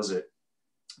Earth knows it,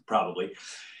 probably.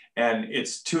 And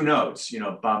it's 2 notes, you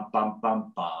know, bum, bum,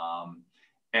 bum, bum.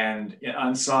 And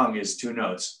Unsung is 2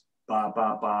 notes, ba,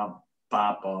 ba, ba,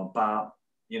 ba, ba, ba,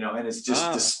 you know, and it's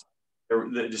just,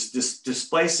 just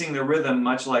displacing the rhythm,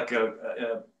 much like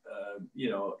you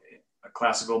know, a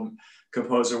classical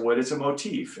composer would. It's a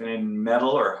motif, and in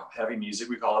metal or heavy music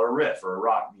we call it a riff, or a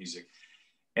rock music.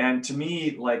 And to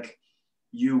me, like,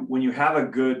 when you have a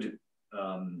good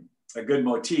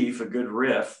motif, a good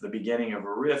riff, the beginning of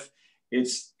a riff,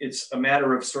 it's a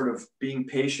matter of sort of being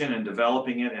patient and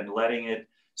developing it and letting it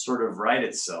sort of write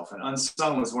itself. And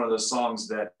Unsung was one of those songs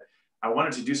that I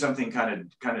wanted to do something kind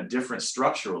of different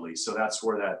structurally. So that's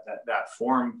where that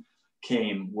form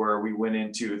came, where we went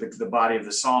into the body of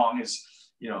the song is,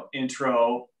 you know,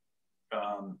 intro,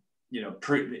 you know,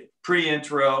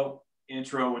 pre-intro,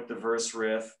 intro with the verse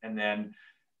riff, and then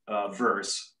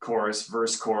verse,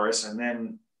 chorus, and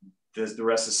then the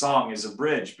rest of the song is a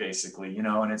bridge, basically, you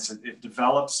know, and it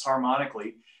develops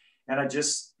harmonically. And I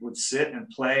just would sit and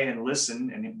play and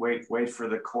listen and wait for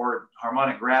the chord.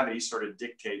 Harmonic gravity sort of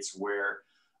dictates where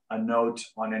a note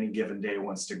on any given day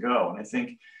wants to go. And I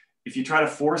think if you try to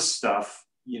force stuff,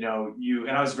 you know, and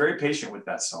I was very patient with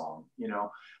that song, you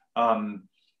know.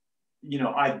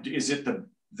 Is it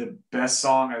the best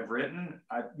song I've written?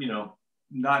 You know,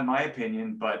 not in my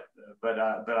opinion, but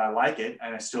I like it,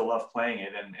 and I still love playing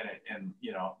it. And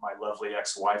you know, my lovely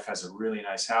ex-wife has a really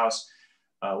nice house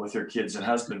with her kids and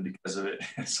husband because of it.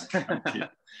 It's like,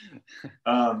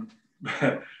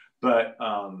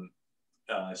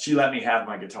 she let me have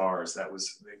my guitars. That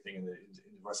was the thing in the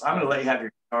divorce. I'm going to let you have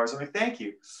your guitars. I'm like, thank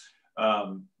you.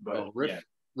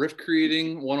 Riff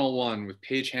creating 101 with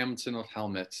Paige Hamilton of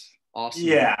Helmet. Awesome.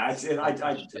 Yeah, I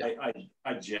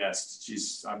jest.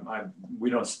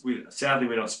 Sadly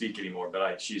we don't speak anymore, but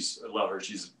I love her.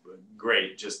 She's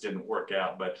great. Just didn't work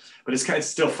out, but it's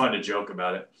still fun to joke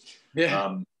about it.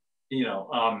 Yeah. You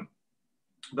know,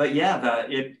 but yeah,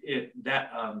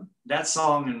 that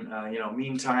song, and you know,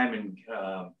 Meantime, and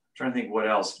trying to think what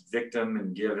else, Victim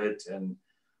and Give It, and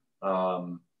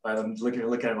I'm looking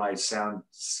at my sound,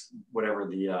 whatever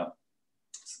the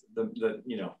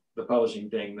you know, the publishing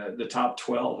thing, the top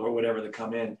 12 or whatever that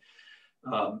come in,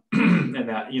 and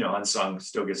that, you know, Unsung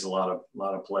still gets a lot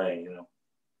of play, you know.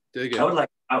 I would like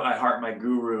I Heart My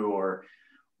Guru or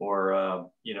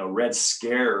you know, Red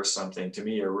Scare or something, to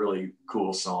me are really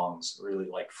cool songs, really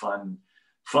like fun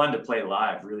to play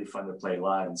live, really fun to play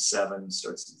live. And 7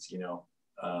 starts, you know,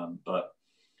 but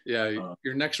yeah,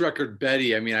 your next record,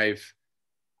 Betty, I mean, I've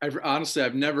honestly,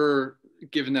 I've never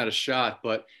given that a shot,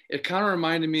 but it kind of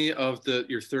reminded me of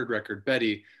your 3rd record,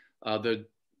 Betty, the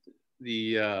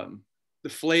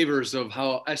flavors of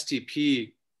how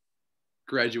STP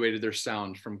graduated their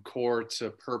sound from core to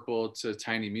purple to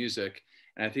tiny music.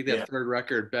 And I think that 3rd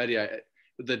record, Betty,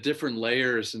 with the different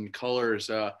layers and colors,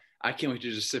 I can't wait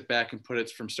to just sit back and put it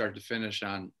from start to finish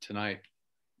on tonight.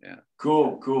 Yeah.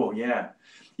 Cool. Yeah.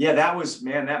 That was,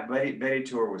 man, that Betty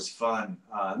tour was fun.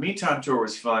 Meantime tour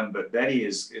was fun, but Betty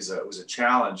was a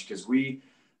challenge because we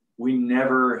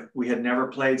had never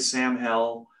played Sam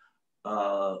Hell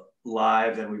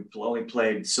live, and we only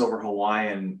played Silver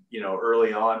Hawaiian, you know,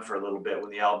 early on for a little bit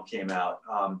when the album came out.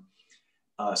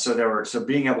 So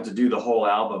being able to do the whole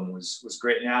album was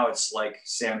great. Now it's like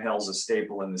Sam Hell's a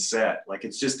staple in the set. Like,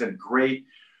 it's just a great,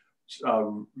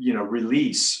 you know,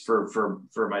 release for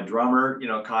my drummer. You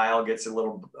know, Kyle gets a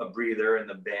breather, and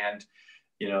the band,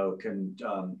 you know, can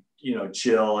you know,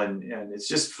 chill, and it's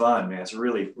just fun, man. It's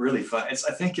really, really fun. I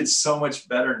think it's so much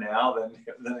better now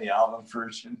than the album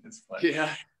version. It's fun.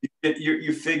 Yeah.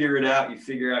 You figure it out. You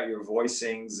figure out your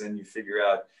voicings, and you figure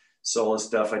out solo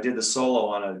stuff. I did the solo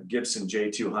on a Gibson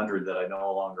J200 that I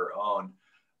no longer own.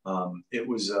 It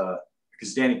was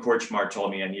because Danny Korchmar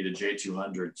told me I need a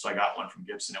J200, so I got one from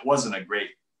Gibson. It wasn't a great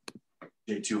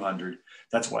J200.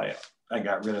 That's why I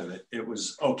got rid of it. It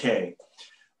was okay.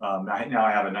 Now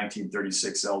I have a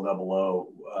 1936 LoVullo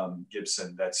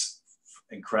Gibson that's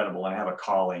incredible. And I have a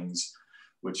Collings,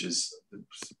 which is a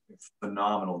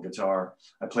phenomenal guitar.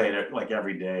 I play it like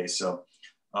every day. So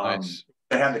Nice.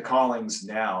 I have the Collings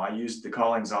now. I used the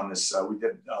Collings on this. We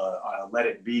did Let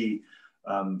It Be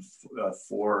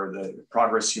for the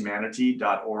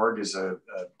progresshumanity.org is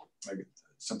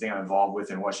something I'm involved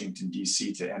with in Washington,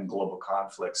 D.C. to end global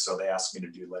conflict. So they asked me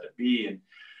to do Let It Be and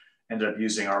ended up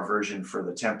using our version for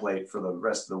the template for the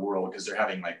rest of the world because they're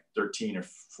having like 13 or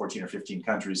 14 or 15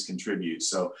 countries contribute.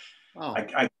 So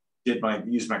I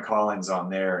used my Collings on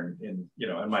there and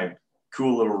and my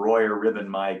cool little Royer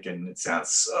ribbon mic, and it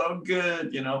sounds so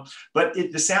good, But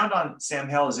the sound on Sam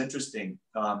Hell is interesting.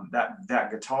 That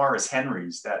guitar is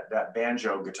Henry's, that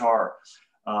banjo guitar.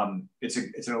 It's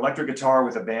an electric guitar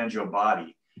with a banjo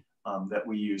body that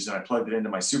we use, and I plugged it into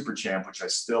my Super Champ, which I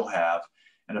still have.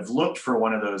 And I've looked for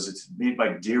one of those. It's made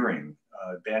by Deering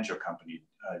banjo company,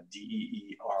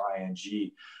 Deering.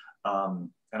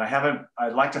 And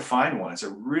I'd like to find one. It's a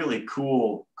really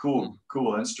cool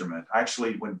instrument.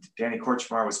 Actually, when Danny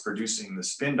Korchmar was producing the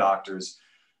Spin Doctors,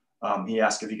 he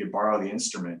asked if he could borrow the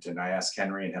instrument. And I asked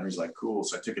Henry, and Henry's like, cool.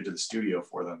 So I took it to the studio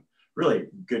for them. Really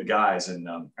good guys. And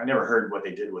I never heard what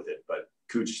they did with it, but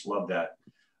Cooch loved that.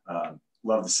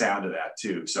 Loved the sound of that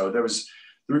too. So the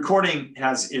recording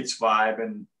has its vibe,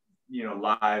 and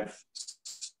live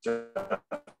stuff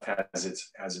has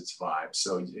its vibe.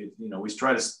 So we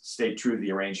try to stay true to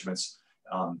the arrangements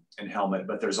and Helmet,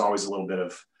 but there's always a little bit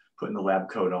of putting the lab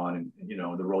coat on and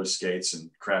the roller skates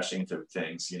and crashing into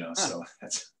things. So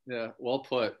that's well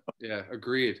put. Yeah,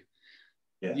 agreed.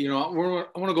 Yeah. I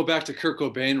want to go back to Kurt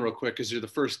Cobain real quick, because you're the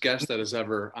first guest that has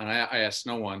ever on I Ask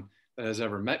No One that has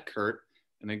ever met Kurt.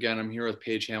 And again, I'm here with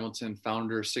Paige Hamilton,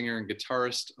 founder, singer, and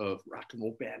guitarist of rock and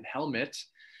roll band Helmet.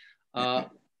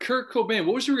 Kurt Cobain,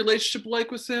 what was your relationship like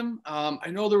with him?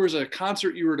 I know there was a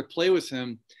concert you were to play with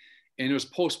him, and it was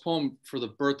postponed for the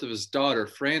birth of his daughter,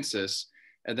 Frances,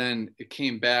 and then it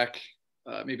came back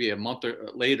maybe a month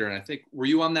later. And I think, were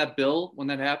you on that bill when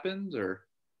that happened, or?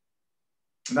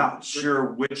 Not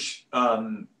sure which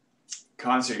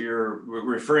concert you're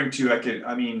referring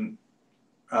to.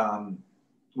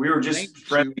 We were just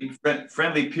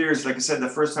friendly peers. Like I said, the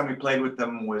first time we played with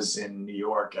them was in New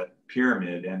York at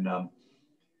Pyramid and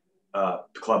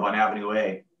club on Avenue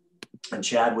A, and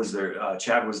Chad was their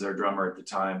drummer at the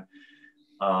time,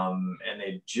 and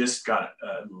they just got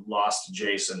lost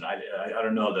Jason. I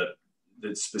don't know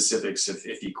the specifics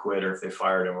if he quit or if they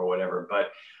fired him or whatever,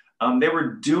 but they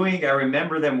were doing. I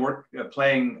remember them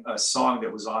playing a song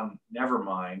that was on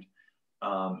Nevermind,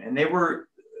 and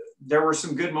there were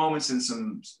some good moments and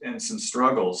some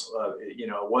struggles. It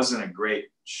wasn't a great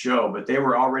show, but they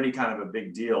were already kind of a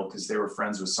big deal because they were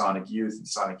friends with Sonic Youth, and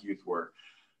Sonic Youth were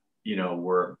they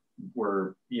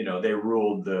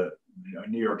ruled the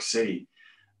New York City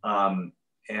and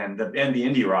the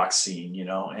indie rock scene,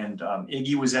 and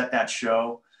Iggy was at that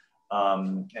show,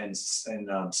 and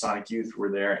Sonic Youth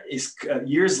were there.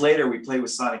 Years later, we played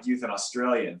with Sonic Youth in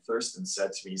Australia, and Thurston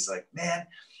said to me, he's like, man,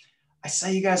 I saw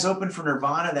you guys open for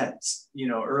Nirvana that's,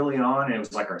 early on, and it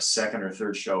was like our second or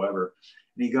third show ever.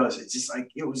 And he goes, it's just like,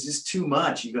 it was just too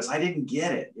much. He goes, I didn't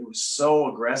get it. It was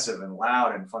so aggressive and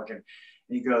loud and fucking, and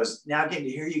he goes, now getting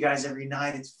to hear you guys every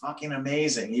night, it's fucking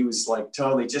amazing. He was like,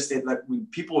 totally just, like when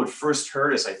people had first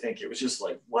heard us, I think it was just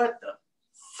like, what the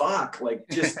fuck? Like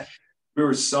just, we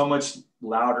were so much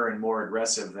louder and more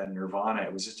aggressive than Nirvana.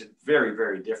 It was just a very,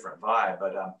 very different vibe.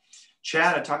 But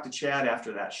I talked to Chad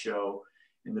after that show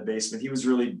in the basement. He was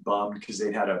really bummed because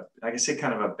they'd had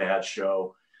kind of a bad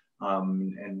show,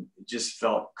 and it just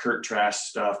felt Kurt trash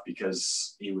stuff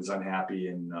because he was unhappy.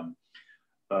 And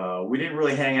we didn't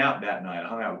really hang out that night. I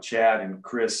hung out with Chad and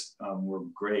Chris, were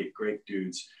great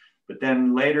dudes. But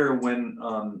then later when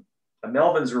the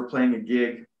Melvins were playing a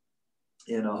gig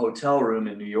in a hotel room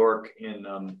in New York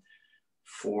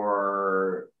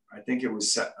for, I think it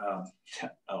was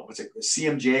what's it,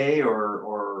 CMJ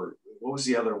or what was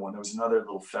the other one? There was another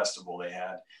little festival they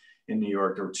had in New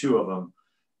York. There were two of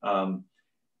them.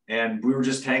 And we were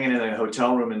just hanging in a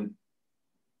hotel room and,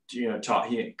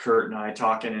 Kurt and I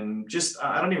talking, and just,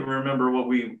 I don't even remember what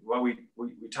we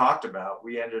talked about.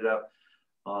 We ended up,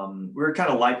 we were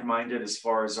kind of like-minded as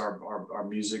far as our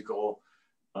musical,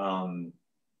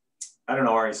 I don't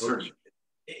know, our sort of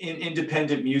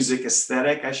independent music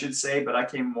aesthetic, I should say, but I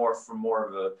came from more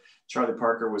of a, Charlie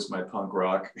Parker was my punk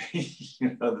rock,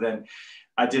 then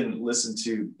I didn't listen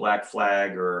to Black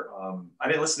Flag or I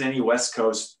didn't listen to any West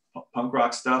Coast punk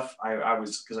rock stuff. I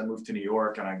was, because I moved to New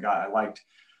York and I liked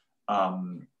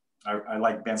I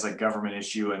like bands like Government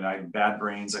Issue, and Bad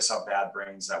Brains. I saw Bad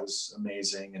Brains. That was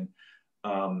amazing.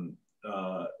 And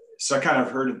so I kind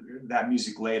of heard that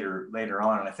music later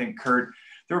on. And I think Kurt,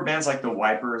 there were bands like the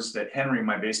Wipers that Henry,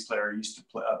 my bass player, used to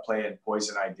play in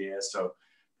Poison Idea. So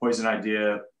Poison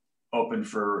Idea opened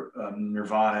for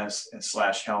Nirvana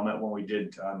 / Helmet when we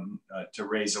did to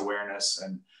raise awareness.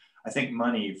 And I think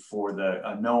Money for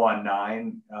the No on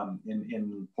 9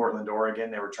 in Portland,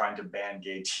 Oregon. They were trying to ban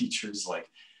gay teachers. Like,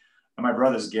 my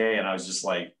brother's gay, and I was just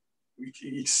like,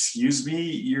 excuse me,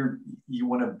 you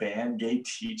want to ban gay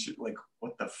teachers? Like,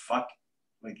 what the fuck?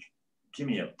 Like, give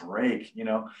me a break, you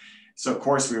know? So of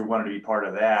course we wanted to be part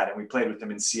of that, and we played with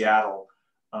them in Seattle.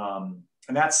 And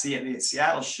that's the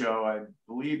Seattle show, I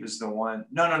believe, is the one.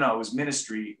 No, it was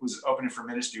Ministry. It was opening for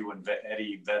Ministry when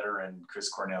Eddie Vedder and Chris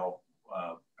Cornell.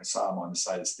 I saw them on the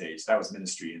side of the stage. That was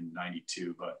Ministry in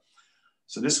 '92. But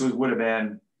so this would have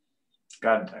been,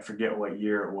 God, I forget what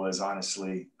year it was,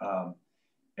 honestly.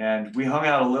 And we hung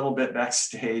out a little bit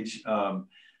backstage.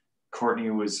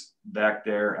 Courtney was back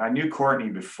there. I knew Courtney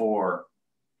before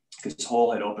because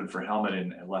Holt had opened for Helmet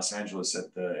in Los Angeles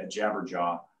at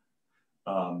Jabberjaw.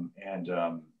 And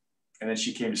then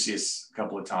she came to see us a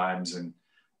couple of times, and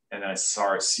I saw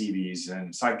her at CB's.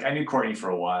 And so I knew Courtney for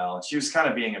a while, and she was kind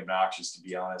of being obnoxious, to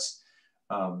be honest.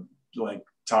 Like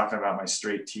talking about my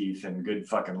straight teeth and good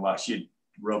fucking luck. She had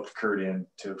roped Kurt into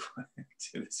to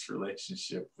this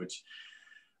relationship, which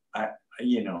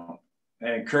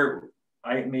and Kurt,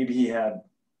 maybe he had,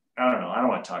 I don't know, I don't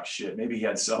want to talk shit. Maybe he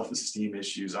had self-esteem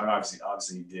issues.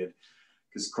 Obviously he did,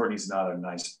 because Courtney's not a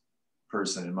nice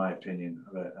person, in my opinion.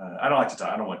 But I don't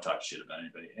want to talk shit about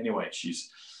anybody. Anyway,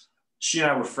 she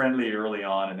and I were friendly early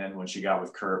on, and then when she got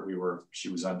with Kurt, she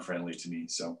was unfriendly to me.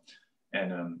 So,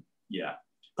 and yeah.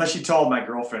 Plus, she told my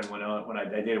girlfriend when I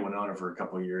dated Winona for a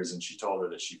couple of years, and she told her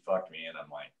that she fucked me, and I'm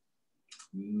like,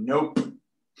 nope,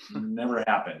 never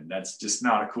happened. That's just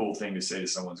not a cool thing to say to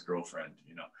someone's girlfriend,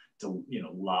 to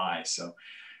lie. So,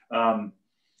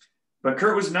 but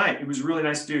Kurt was nice. He was a really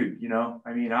nice dude,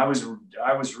 I mean, I was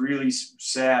really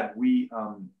sad.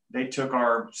 They took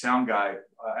our sound guy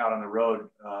out on the road,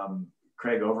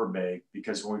 Craig Overbay,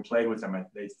 because when we played with them,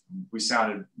 we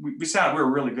were a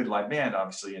really good live band,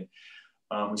 obviously, and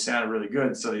we sounded really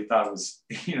good. So they thought it was,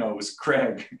 it was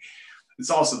Craig. It's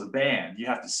also the band. You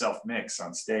have to self-mix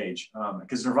on stage.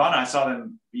 Because Nirvana, I saw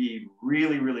them be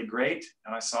really, really great,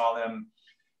 and I saw them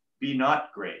be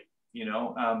not great.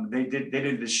 They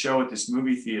did this show at this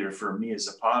movie theater for Mia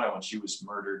Zapata when she was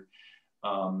murdered.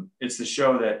 It's the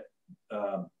show that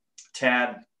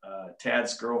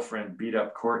Tad's girlfriend beat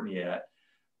up Courtney at.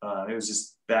 It was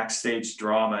just backstage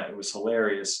drama. It was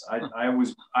hilarious. I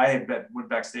went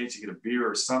backstage to get a beer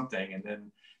or something, and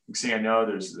then next thing I know,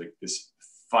 there's like this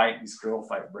girl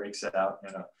fight breaks out,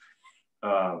 and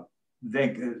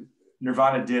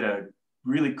Nirvana did a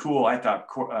really cool, I thought,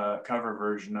 cover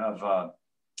version of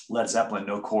Led Zeppelin,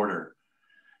 No Quarter,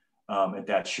 at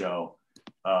that show,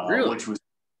 really? Which was,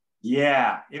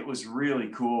 yeah, it was really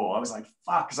cool. I was like,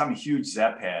 fuck, because I'm a huge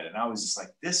Zepp head, and I was just like,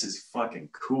 this is fucking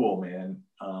cool, man.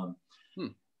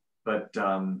 But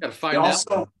gotta find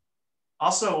out.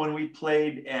 Also, when we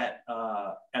played at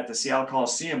the Seattle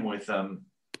Coliseum with them,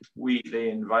 we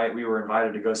were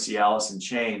invited to go see Alice in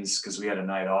Chains because we had a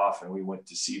night off, and we went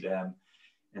to see them,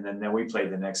 and then we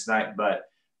played the next night. But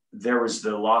there was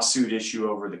the lawsuit issue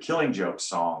over the Killing Joke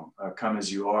song, "Come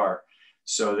As You Are."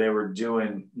 So they were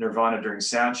doing Nirvana during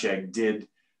soundcheck,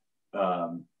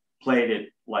 played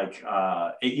it like,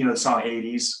 the song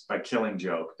 80s by Killing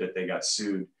Joke that they got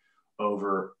sued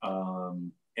over.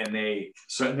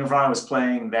 So Nirvana was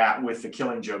playing that with the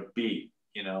Killing Joke beat,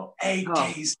 8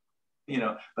 days,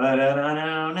 I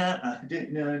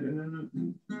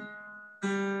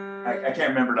can't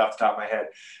remember it off the top of my head.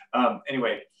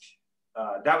 Anyway,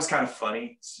 that was kind of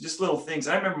funny. It's just little things.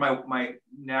 I remember my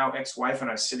now ex-wife and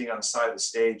I sitting on the side of the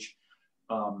stage,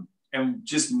 and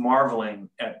just marveling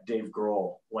at Dave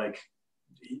Grohl.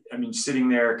 Sitting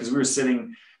there, because we were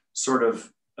sitting sort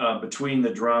of between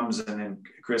the drums and then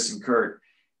Chris and Kurt,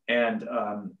 and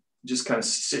just kind of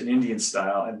sitting Indian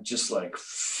style, and just like,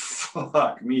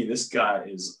 fuck me, this guy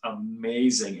is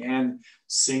amazing, and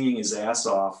singing his ass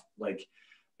off, like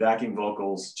backing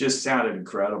vocals, just sounded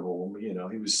incredible. He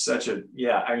was he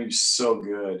was so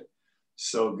good.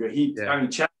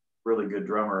 Chad's a really good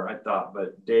drummer, I thought,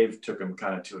 but Dave took him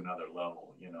kind of to another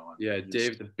level, Yeah,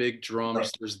 Dave, the big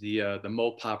drums. There's the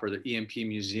Mopop, or the EMP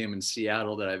Museum in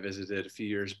Seattle that I visited a few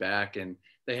years back, and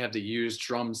they have the used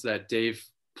drums that Dave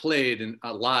played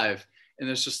live, and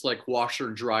it's just like washer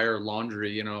and dryer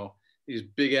laundry, these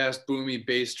big ass boomy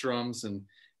bass drums, and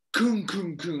coom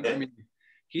coom coom. I mean,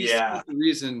 he's the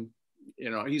reason,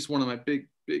 he's one of my big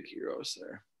heroes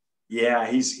there. Yeah,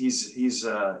 he's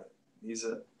a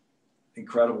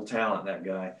incredible talent, that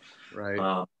guy. Right.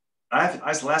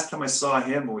 Last time I saw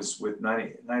him was with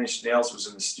Nine Inch Nails, was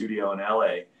in the studio in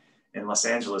LA, in Los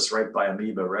Angeles, right by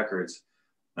Amoeba Records.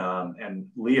 And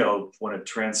Leo, one of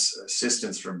Trent's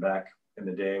assistants from back in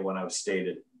the day when I was stayed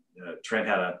at, Trent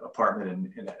had an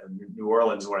apartment in New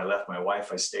Orleans. When I left my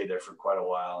wife, I stayed there for quite a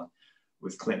while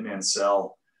with Clint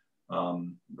Mansell,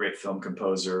 great film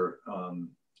composer.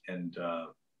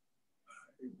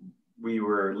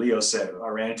 Leo said, I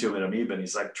ran into him at Amoeba, and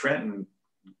he's like, Trent and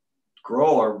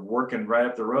Grohl are working right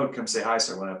up the road. Come say hi.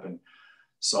 So I went up and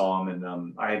saw him,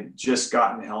 and I had just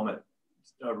gotten Helmet,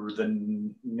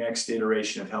 the next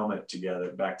iteration of Helmet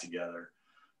back together.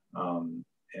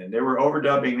 And they were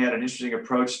overdubbing. They had an interesting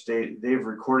approach. They've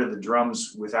recorded the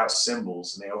drums without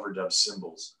cymbals, and they overdubbed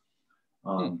cymbals.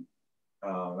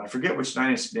 I forget which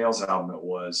Nine Inch Nails album it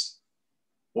was.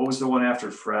 What was the one after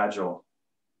Fragile?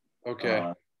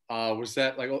 Okay. Was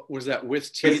that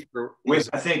With Teeth?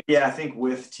 I think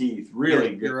With Teeth.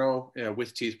 Really good. Hero. Yeah,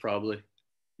 With Teeth probably.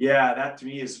 Yeah, that to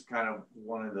me is kind of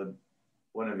one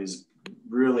of his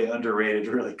really underrated,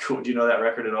 really cool. Do you know that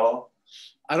record at all?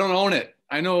 I don't own it.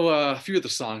 I know a few of the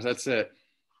songs. That's it.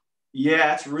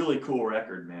 Yeah, it's a really cool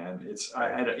record, man.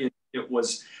 It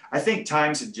was. I think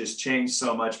times had just changed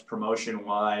so much promotion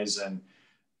wise, and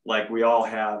like we all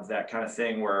have that kind of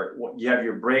thing where you have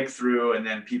your breakthrough, and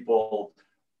then people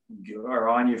are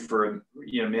on you for a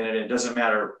minute. It doesn't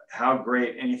matter how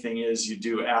great anything is you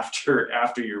do after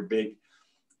your big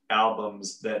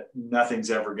albums, that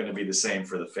nothing's ever going to be the same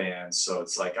for the fans. So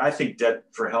it's like, I think Dead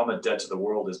to the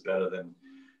World is better than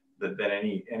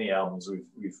any albums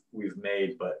we've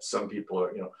made. But some people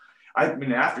are,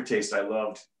 Aftertaste I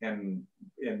loved, and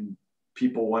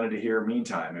people wanted to hear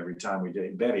Meantime every time we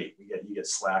did. Betty, you get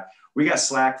slack. We got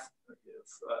slack.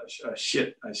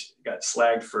 I got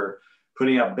slagged for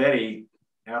putting out Betty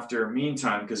after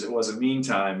Meantime because it wasn't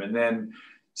Meantime, and then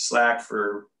slagged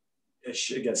for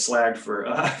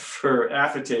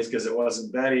Aftertaste because it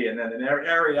wasn't Betty, and then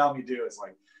every album you do is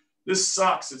like, this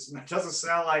sucks. It doesn't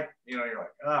sound like, you're like,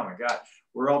 oh my God,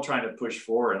 we're all trying to push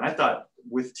forward. And I thought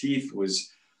With Teeth was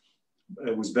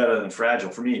better than Fragile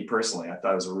for me personally. I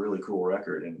thought it was a really cool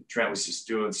record, and Trent was just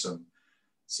doing some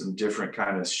different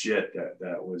kind of shit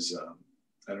that was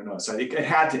I don't know. So it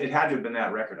had to have been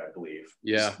that record, I believe.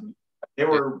 Yeah, they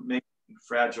were making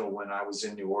Fragile when I was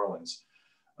in New Orleans.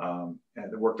 And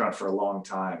they worked on it for a long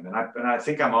time, and I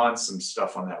think I'm on some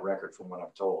stuff on that record from what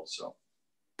I'm told. So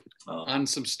on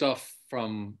some stuff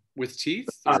from With Teeth?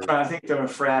 I think they're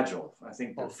Fragile. I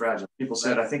think they're Fragile. People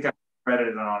said I think I'm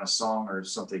credited on a song or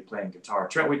something playing guitar.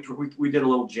 Trent, we did a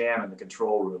little jam in the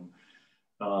control room.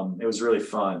 It was really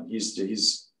fun. He's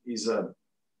a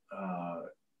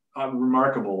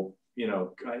remarkable.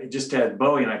 Just had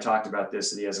Bowie and I talked about this,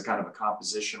 that he has a kind of a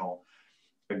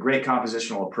great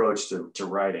compositional approach to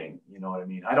writing. You know what I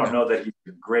mean? I don't know that he's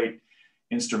a great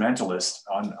instrumentalist.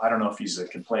 I don't know if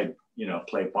can play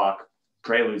Bach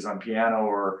preludes on piano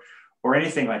or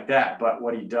anything like that. But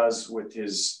what he does with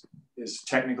his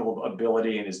technical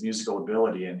ability and his musical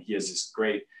ability, and he has this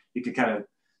great. You could kind of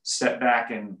step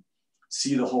back and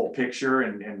see the whole picture,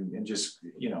 and just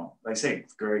like I say,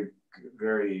 very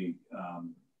very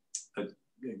a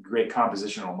great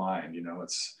compositional mind.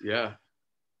 It's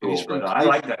cool, but I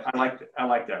like that. I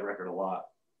like that record a lot.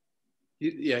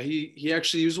 He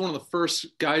actually was one of the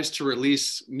first guys to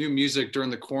release new music during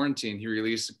the quarantine. He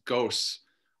released Ghosts,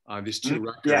 these two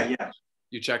records. Yeah.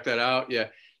 You check that out. Yeah,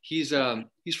 he's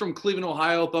from Cleveland,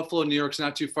 Ohio. Buffalo, New York's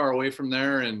not too far away from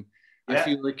there, and I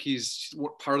feel like he's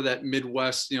part of that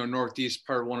Midwest, Northeast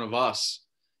part, one of us.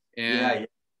 And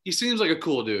he seems like a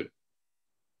cool dude.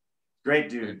 Great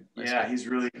dude. Yeah, he's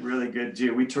really, really good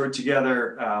dude. We toured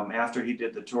together after he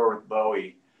did the tour with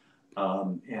Bowie.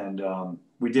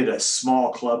 We did a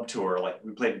small club tour. Like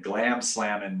we played Glam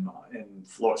Slam in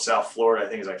South Florida. I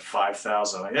think it's like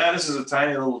 5,000. Like, this is a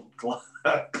tiny little club.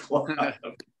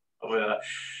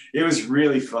 It was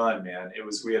really fun, man.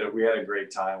 We had a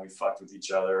great time. We fucked with each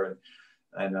other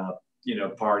and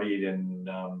partied. And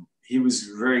he was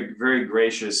very, very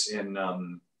gracious in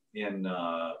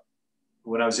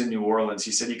when I was in New Orleans.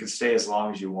 He said, you can stay as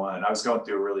long as you want. I was going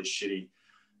through a really shitty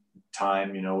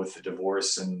time, with the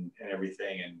divorce and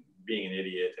everything, and being an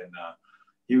idiot. And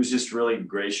he was just really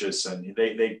gracious. And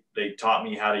they taught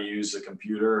me how to use a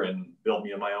computer and built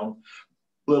me my own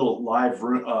little live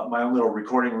room, my own little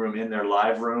recording room in their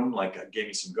live room. Like gave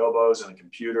me some gobos and a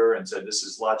computer and said, this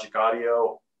is Logic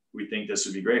Audio. We think this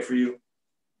would be great for you.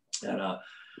 And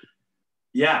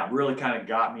really kind of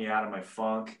got me out of my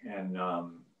funk. And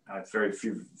I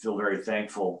feel very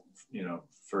thankful, you know,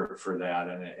 for that,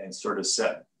 and sort of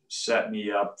set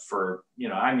me up for, you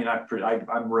know, I mean,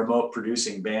 I'm remote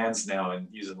producing bands now and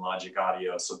using Logic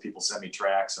Audio. So people send me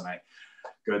tracks and I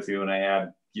go through and I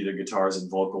add either guitars and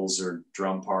vocals or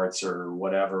drum parts or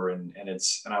whatever. And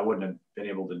I wouldn't have been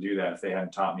able to do that if they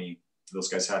hadn't taught me, those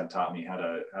guys hadn't taught me how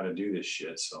to do this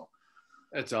shit. So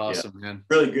that's awesome, man.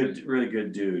 Really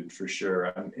good dude for sure.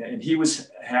 And he was,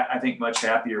 I think, much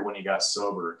happier when he got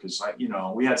sober, because you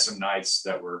know, we had some nights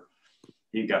that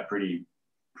he got pretty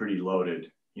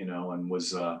loaded, you know, and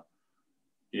was,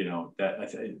 you know, that I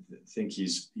think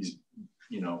he's,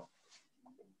 you know,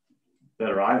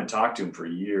 better. I haven't talked to him for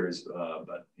years,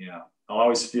 but yeah, I'll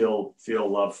always feel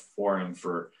love for him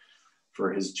for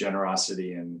his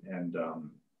generosity and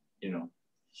you know,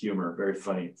 humor. Very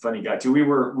funny guy too. We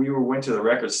went to the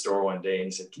record store one day and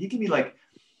he said, "Can you give me like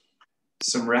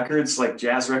some records, like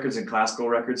jazz records and classical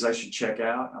records I should check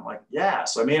out?" And I'm like, yeah.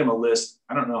 So I made him a list.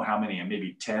 I don't know how many,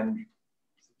 maybe 10,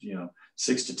 you know,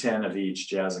 6 to 10 of each,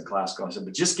 jazz and classical. I said,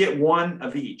 but just get one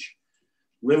of each,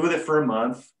 live with it for a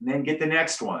month, and then get the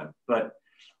next one. But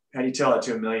how do you tell that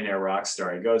to a millionaire rock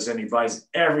star? He goes and he buys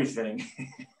everything.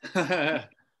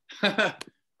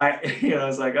 I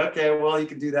was like, okay, well, you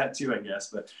can do that too, I guess.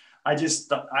 But I just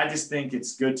think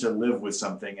it's good to live with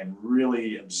something and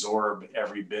really absorb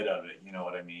every bit of it. You know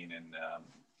what I mean?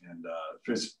 And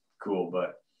it's cool.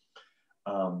 But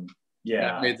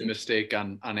yeah, I made the mistake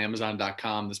on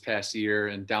Amazon.com this past year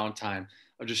in downtime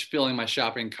of just filling my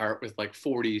shopping cart with like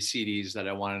 40 CDs that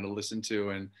I wanted to listen to,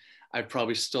 and I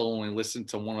probably still only listened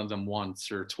to one of them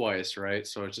once or twice, right?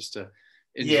 So it's just to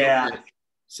enjoy it,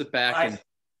 sit back and.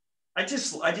 I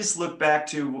just look back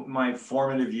to my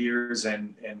formative years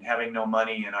and having no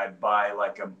money, and I'd buy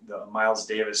like the Miles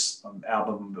Davis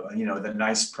album, you know, the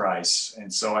nice price,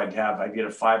 and so I'd get a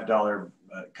 $5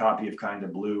 copy of Kind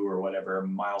of Blue or whatever,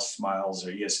 Miles Smiles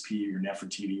or ESP or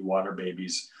Nefertiti, Water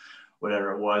Babies,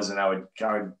 whatever it was, and I would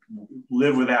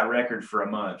live with that record for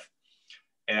a month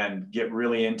and get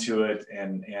really into it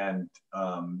and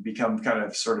become kind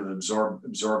of sort of absorb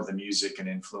the music and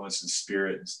influence and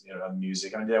spirit, you know, of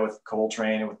music. And I did that with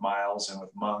Coltrane and with Miles and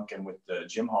with Monk and with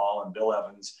Jim Hall and Bill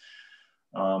Evans.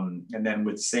 And then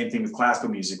with the same thing with classical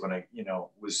music when I, you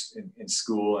know, was in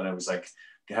school, and I was like,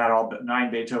 had all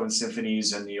 9 Beethoven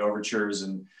symphonies and the overtures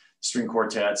and string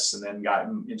quartets, and then got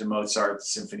into Mozart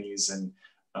symphonies and,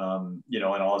 you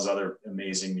know, and all his other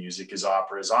amazing music, his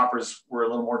operas. Operas were a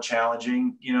little more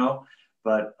challenging, you know,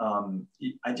 but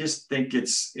I just think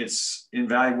it's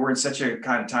invaluable. We're in such a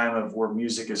kind of time of where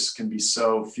music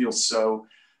feels so,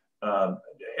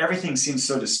 everything seems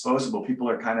so disposable. People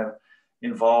are kind of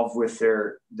involved with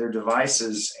their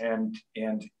devices, and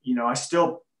you know, I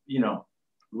still, you know,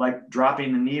 like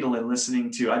dropping the needle and listening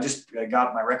to. I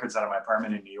got my records out of my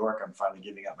apartment in New York. I'm finally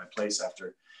giving up my place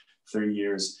after 30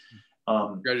 years.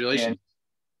 Congratulations.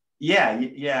 Yeah,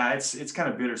 it's kind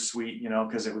of bittersweet, you know,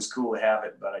 because it was cool to have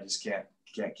it, but I just can't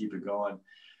keep it going.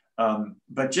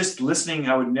 But just listening,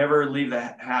 I would never leave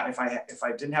if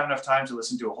I didn't have enough time to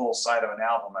listen to a whole side of an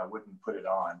album, I wouldn't put it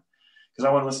on, because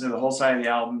I want to listen to the whole side of the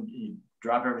album. You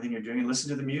drop everything you're doing and listen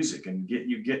to the music, and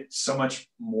you get so much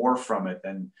more from it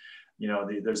than, you know,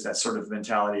 there's that sort of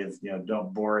mentality of, you know,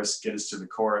 don't bore us, get us to the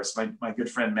chorus. My good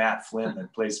friend Matt Flynn,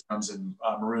 that plays drums in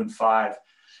Maroon 5,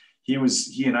 he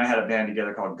and I had a band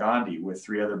together called Gandhi with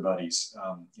 3 other buddies,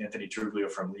 Anthony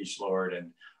Truglio from Leash Lord,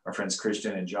 and our friends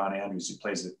Christian and John Andrews, who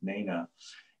plays with Nena.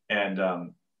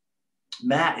 And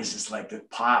Matt is just like it's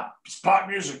pop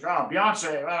music,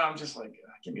 Beyonce. I'm just like,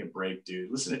 give me a break, dude.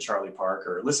 Listen to Charlie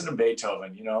Parker, listen to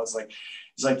Beethoven. You know, it's like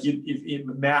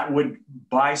Matt would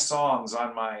buy songs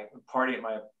on my party at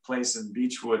my place in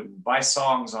Beechwood, and buy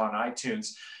songs on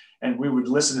iTunes, and we would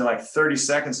listen to like 30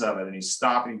 seconds of it, and he'd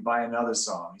stop and he'd buy another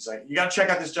song. He's like, you got to check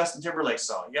out this Justin Timberlake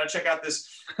song. You got to check out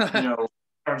this, you know.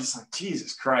 I'm just like,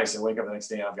 Jesus Christ. I wake up the next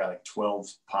day and I've got like 12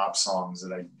 pop songs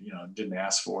that I, you know, didn't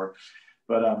ask for.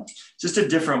 But just a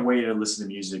different way to listen to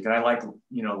music. And I like,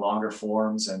 you know, longer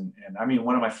forms. And I mean,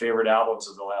 one of my favorite albums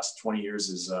of the last 20 years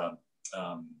is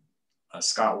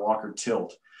Scott Walker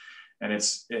Tilt. And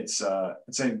it's a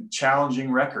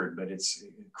challenging record, but it's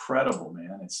incredible,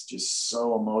 man. It's just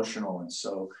so emotional and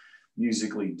so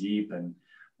musically deep. And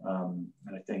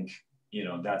I think, you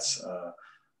know, that's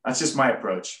just my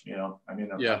approach, you know. I mean,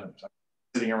 I'm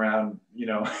sitting around, you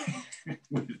know,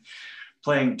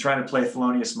 trying to play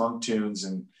Thelonious Monk tunes,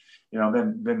 and, you know,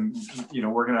 been you know,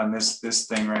 working on this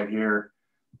thing right here,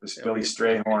 this Billy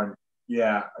Strayhorn.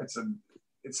 Yeah,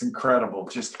 it's incredible.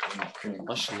 Just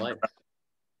Lush Life.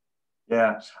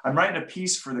 Yeah, I'm writing a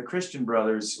piece for the Christian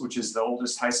Brothers, which is the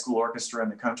oldest high school orchestra in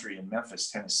the country in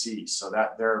Memphis, Tennessee. So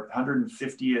that their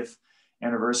 150th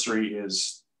anniversary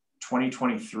is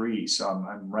 2023. So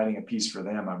I'm writing a piece for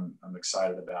them. I'm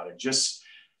excited about it. Just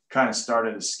kind of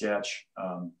started a sketch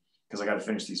because I got to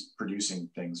finish these producing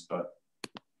things, but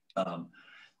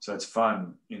so it's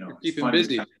fun, you know. You're keeping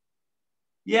busy.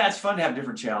 Yeah, it's fun to have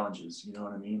different challenges. You know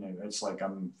what I mean? It's like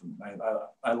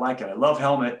I like it. I love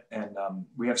Helmet, and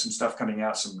we have some stuff coming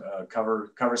out, some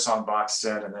cover song box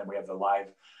set, and then we have the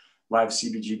live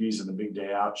CBGBs and the Big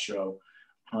Day Out show,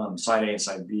 side A and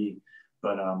side B.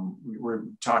 But we're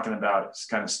talking about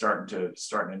kind of starting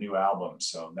a new album.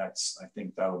 So I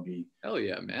think that would be. Hell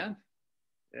yeah, man.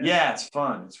 Yeah, it's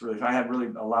fun. It's really. I had really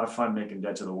a lot of fun making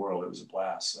Dead to the World. It was a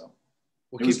blast. So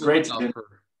it was great to do for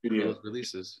those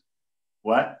releases.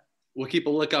 What? We'll keep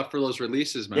a lookout for those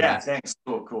releases, man. Yeah, thanks.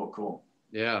 Cool.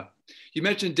 Yeah. You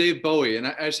mentioned Dave Bowie, and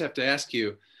I just have to ask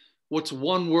you, what's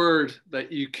one word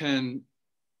that you can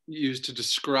use to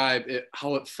describe it,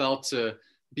 how it felt to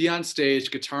be on stage,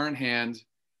 guitar in hand,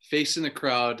 facing the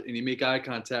crowd, and you make eye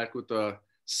contact with the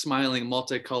smiling,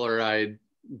 multicolor-eyed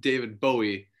David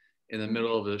Bowie in the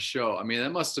middle of the show? I mean,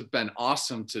 that must have been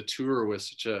awesome to tour with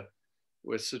such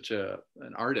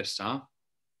an artist, huh?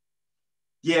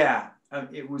 Yeah.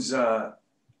 It was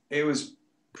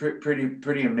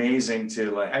pretty amazing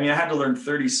to, like, I mean, I had to learn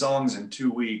 30 songs in 2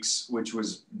 weeks, which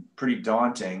was pretty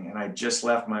daunting. And I just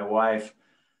left my wife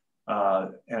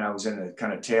and I was in a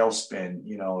kind of tailspin,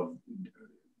 you know, of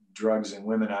drugs and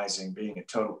womanizing, being a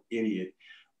total idiot.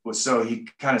 So he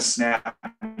kind of snapped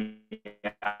me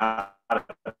out of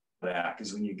that,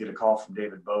 because when you get a call from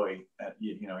David Bowie,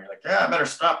 you know, you're like, yeah, I better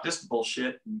stop this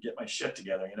bullshit and get my shit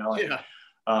together, you know? Yeah.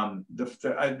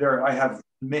 I have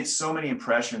made so many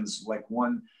impressions. Like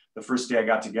the first day I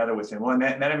got together with him, well, I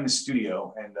met him in the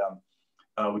studio, and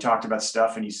we talked about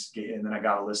stuff, and then I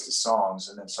got a list of songs,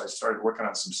 and then so I started working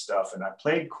on some stuff, and I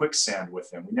played Quicksand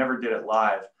with him. We never did it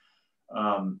live,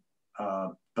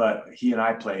 but he and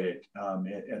I played it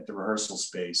at the rehearsal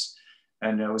space,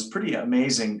 and it was pretty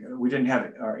amazing. We didn't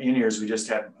have our in-ears; we just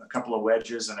had a couple of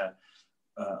wedges and a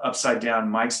upside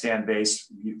down mic stand bass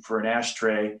for an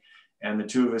ashtray. And the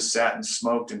two of us sat and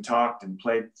smoked and talked and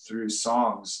played through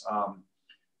songs,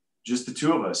 just the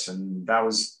two of us. And that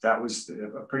was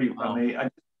a pretty amazing. I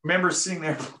remember sitting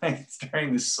there playing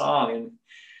during this song, and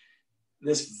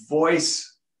this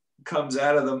voice comes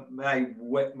out of my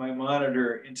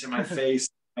monitor into my face,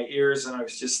 my ears, and I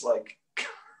was just like,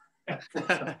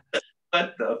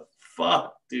 "What the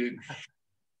fuck, dude?"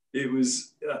 It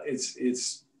was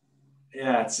it's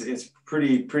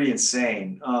pretty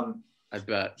insane. I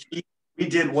bet. We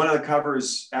did one of the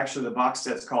covers, actually the box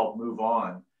set's called Move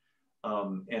On.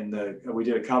 We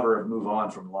did a cover of Move On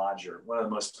from Lodger, one of the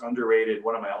most underrated,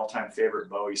 one of my all-time favorite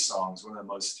Bowie songs, one of the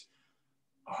most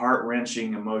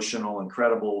heart-wrenching, emotional,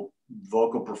 incredible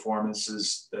vocal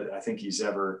performances that I think he's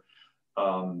ever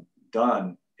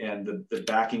done. And the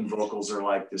backing vocals are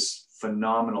like this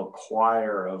phenomenal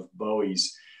choir of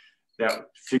Bowie's that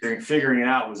figuring it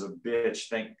out was a bitch.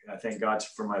 Thank God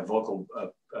for my vocal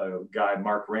guy,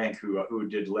 Mark Rank, who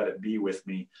did Let It Be with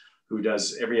me, who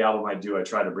does every album I do. I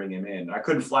try to bring him in. I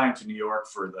couldn't fly him to New York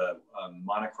for the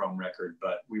Monochrome record,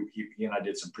 but he and I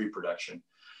did some pre-production.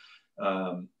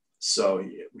 So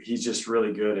he's just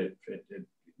really good at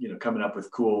you know, coming up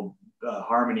with cool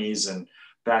harmonies and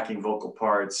backing vocal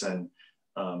parts, and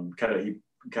he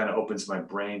kind of opens my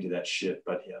brain to that shit.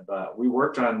 But we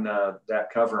worked on that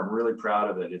cover. I'm really proud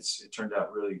of it. It turned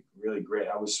out really, really great.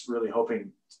 I was really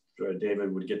hoping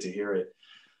David would get to hear it.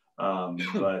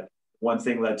 But one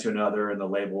thing led to another, and the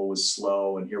label was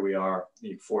slow. And here we are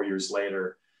 4 years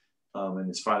later, and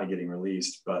it's finally getting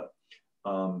released. But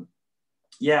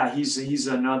yeah, he's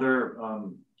another,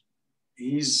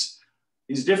 he's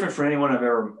different for anyone I've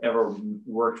ever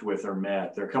worked with or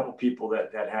met. There are a couple people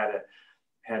that have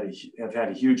had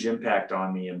a huge impact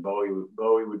on me, and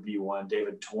Bowie would be one,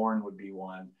 David Torn would be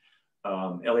one,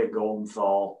 Elliot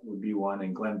Goldenthal would be one,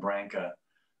 and Glenn Branca.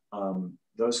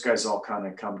 Those guys all kind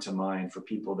of come to mind for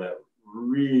people that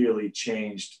really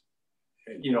changed,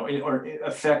 you know, or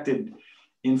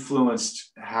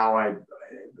influenced how I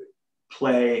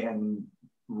play and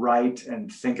write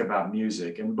and think about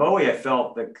music. And Bowie, I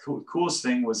felt the coolest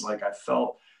thing was, like, I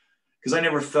felt, because I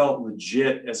never felt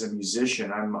legit as a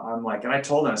musician. I'm like, and I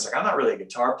told him, I was like, I'm not really a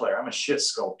guitar player. I'm a shit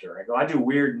sculptor. I go, I do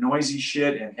weird, noisy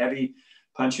shit and heavy,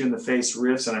 punch you in the face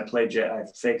riffs, and I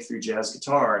fake through jazz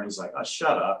guitar. And he's like, oh,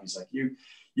 shut up. He's like, you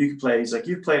can play. He's like,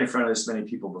 you've played in front of this many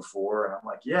people before. And I'm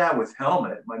like, yeah, with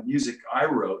Helmet, my music I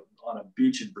wrote on a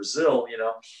beach in Brazil, you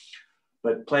know.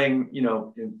 but playing, you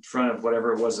know, in front of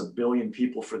whatever it was, 1 billion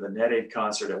people for the Net Aid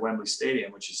concert at Wembley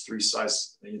Stadium, which is 3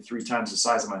 times the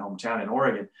size of my hometown in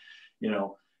Oregon, you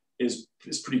know, is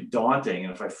pretty daunting.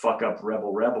 And if I fuck up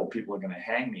Rebel Rebel, people are going to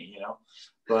hang me, you know.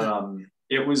 But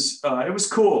it was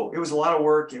cool. It was a lot of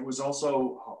work. It was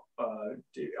also,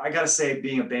 I got to say,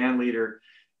 being a band leader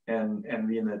and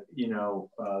being the, you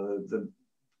know, the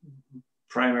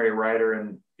primary writer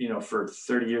and, you know, for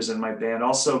 30 years in my band,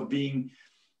 also being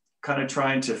kind of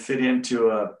trying to fit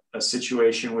into a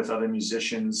situation with other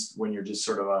musicians when you're just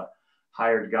sort of a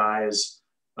hired guy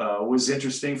was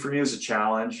interesting for me. It was a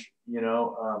challenge, you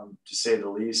know, to say the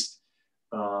least.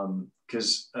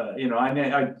 Because, you know,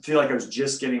 I feel like I was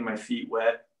just getting my feet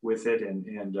wet with it. And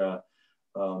then the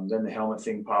helmet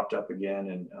thing popped up again.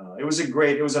 And it was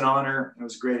an honor. It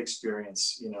was a great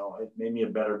experience. You know, it made me a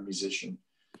better musician.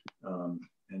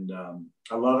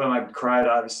 I love him. I cried,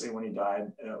 obviously, when he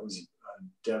died. It was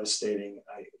devastating.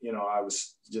 I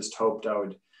was just hoped I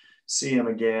would see him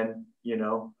again, you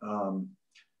know.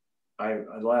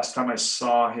 The last time I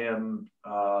saw him,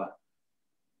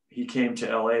 he came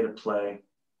to LA to play.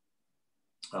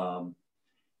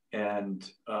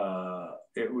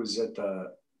 It was at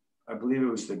I believe it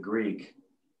was the Greek.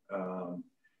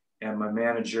 And my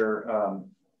manager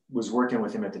was working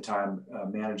with him at the time,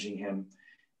 managing him.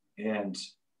 And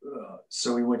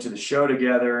so we went to the show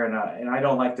together, and I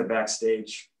don't like the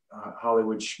backstage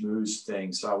Hollywood schmooze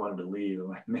thing, so I wanted to leave. And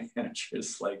my manager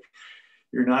is like,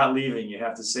 "You're not leaving. You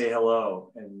have to say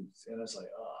hello." And I was like,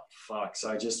 "Oh fuck!"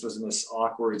 So I just was in this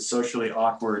awkward, socially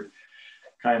awkward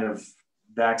kind of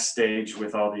backstage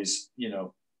with all these, you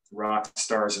know, rock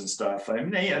stars and stuff. I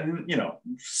mean, and you know,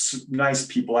 nice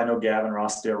people. I know Gavin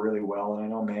Rossdale really well, and I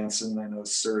know Manson, and I know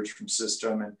Serge from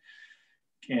System, and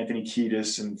Anthony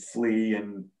Kiedis and Flea,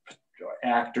 and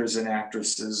actors and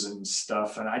actresses and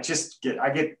stuff. And I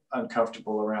get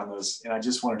uncomfortable around those, and I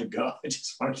just wanted to go. I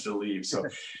just wanted to leave. So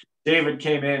David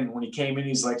came in. When he came in,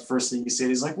 he's like, first thing he said,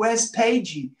 he's like, "Where's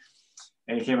Pagey?"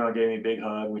 And he came out and gave me a big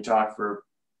hug. We talked for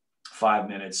 5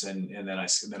 minutes, and then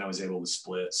I was able to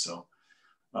split. So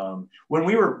when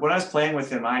I was playing with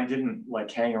him, I didn't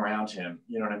like hang around him.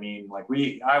 You know what I mean? Like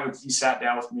he sat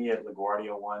down with me at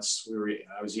LaGuardia once.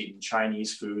 I was eating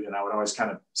Chinese food, and I would always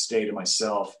kind of stay to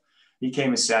myself. He came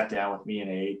and sat down with me and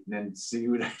ate, and then he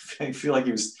would feel like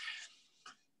he was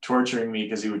torturing me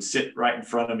because he would sit right in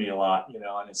front of me a lot, you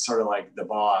know, and it's sort of like the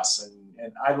boss.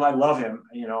 And I love him,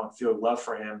 you know, and feel love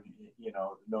for him, you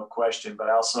know, no question. But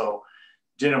I also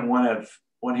didn't want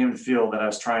him to feel that I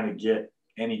was trying to get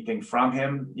anything from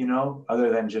him, you know, other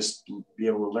than just be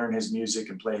able to learn his music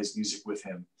and play his music with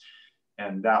him.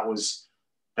 And that was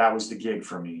the gig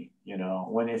for me, you know.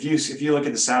 If you look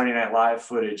at the Saturday Night Live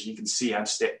footage, you can see I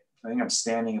think I'm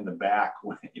standing in the back,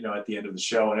 you know, at the end of the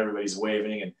show, and everybody's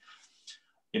waving and,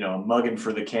 you know, mugging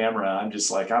for the camera. I'm just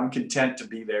like, I'm content to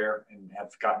be there and have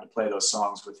gotten to play those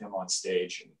songs with him on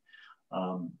stage.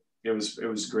 And it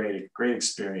was great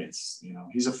experience. You know,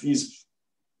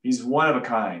 he's one of a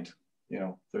kind. You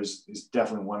know, he's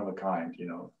definitely one of a kind. You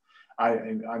know, I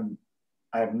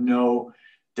have no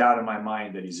doubt in my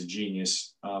mind that he's a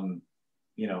genius.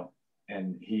 You know,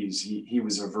 and he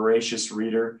was a voracious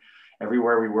reader.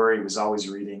 Everywhere we were, he was always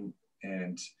reading.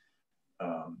 And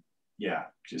yeah,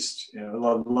 just, you know,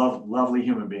 lovely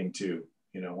human being too.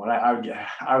 You know, when I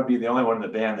would be the only one in the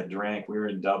band that drank. We were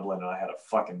in Dublin, and I had a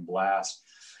fucking blast.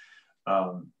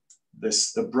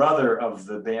 The brother of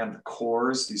the band, the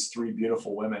Corrs, these 3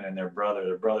 beautiful women, and their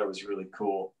brother was really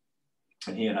cool.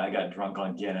 And he and I got drunk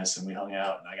on Guinness, and we hung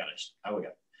out, and I got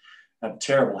a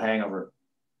terrible hangover.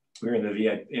 We were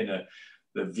in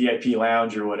the VIP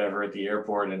lounge or whatever at the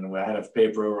airport, and I had a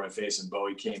paper over my face, and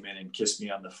Bowie came in and kissed me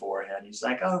on the forehead. He's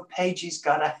like, "Oh, Pagey's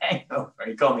got a hangover."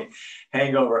 He called me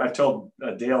hangover. I've told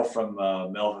Dale from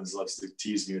Melvin's loves to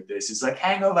tease me with this. He's like,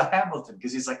 "Hangover Hamilton,"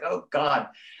 because he's like, "Oh God,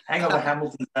 Hangover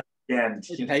Hamilton again."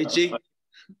 Pagey.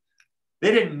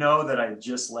 They didn't know that I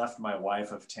just left my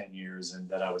wife of 10 years and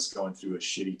that I was going through a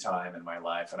shitty time in my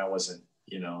life. And I wasn't,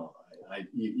 you know,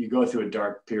 you go through a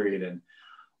dark period, and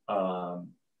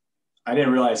I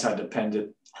didn't realize how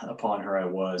dependent upon her I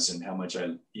was, and how much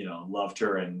I, you know, loved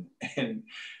her, and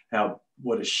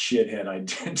what a shithead I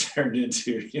turned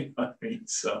into, you know what I mean?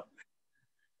 So.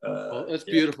 Well, that's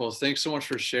beautiful. Thanks so much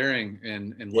for sharing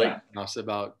and enlightening us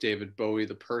about David Bowie,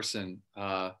 the person.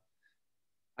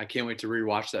 I can't wait to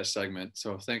rewatch that segment.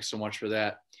 So thanks so much for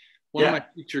that. One of my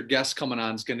future guests coming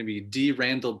on is going to be D.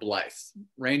 Randall Blythe.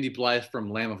 Randy Blythe from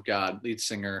Lamb of God, lead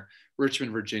singer,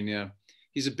 Richmond, Virginia.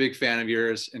 He's a big fan of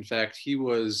yours. In fact, he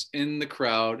was in the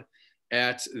crowd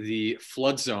at the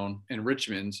Flood Zone in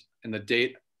Richmond. And the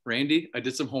date, Randy, I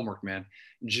did some homework, man.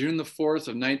 June the 4th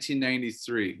of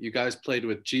 1993. You guys played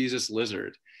with Jesus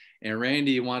Lizard. And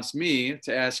Randy wants me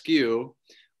to ask you,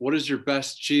 what is your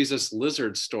best Jesus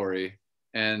Lizard story?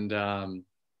 And,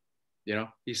 you know,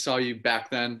 he saw you back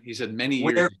then. He said many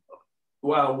years ago.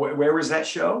 Well, where was that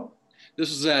show? This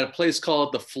was at a place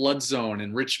called the Flood Zone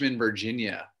in Richmond,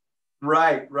 Virginia.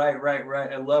 Right.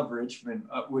 I love Richmond.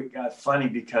 We got funny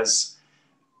because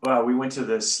we went to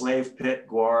the slave pit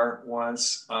Guar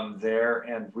once there,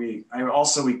 and we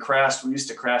crashed. We used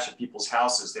to crash at people's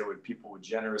houses. People would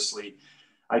generously.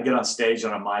 I'd get on stage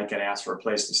on a mic and ask for a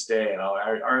place to stay. And I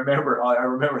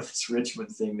remember this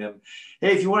Richmond thing. Then,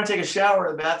 hey, if you want to take a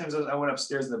shower, the bathrooms. I went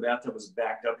upstairs and the bathtub was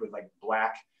backed up with like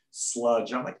black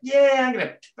sludge. I'm like, yeah,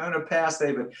 I'm gonna pass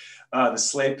there. But the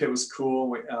slave pit was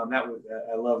cool.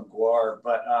 I love Guar.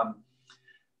 But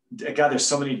God, there's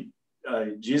so many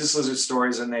Jesus Lizard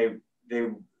stories, and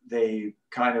they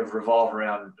kind of revolve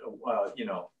around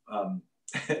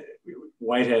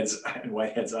Whitehead's.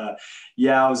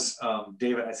 Yao's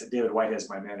David. I said David Whitehead's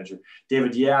my manager.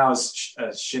 David Yao's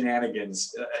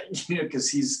shenanigans,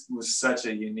 because is such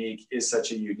a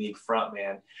unique front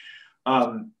man.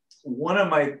 One of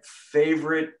my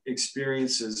favorite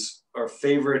experiences or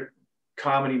favorite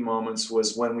comedy moments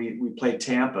was when we played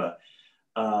Tampa,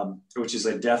 which is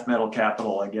a death metal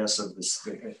capital, I guess, of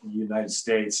the United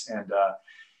States. And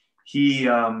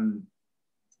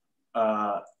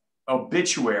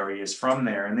Obituary is from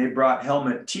there, and they brought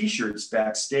Helmet t-shirts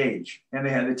backstage, and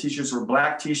the t-shirts were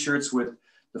black t-shirts with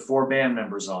the 4 band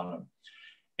members on them.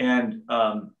 And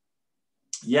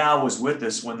Yao was with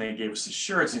us when they gave us the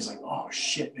shirts, and he's like, oh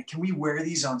shit, can we wear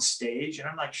these on stage? And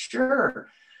I'm like, sure.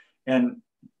 And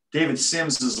David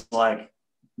Sims is like,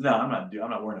 no, I'm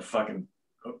not wearing a fucking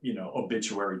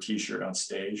Obituary t-shirt on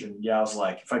stage. And Yao's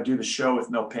like, if I do the show with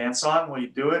no pants on, will you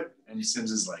do it? And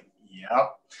Sims is like,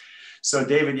 yep. So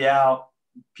David Yao,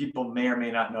 people may or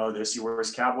may not know this, he wears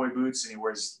cowboy boots and he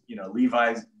wears,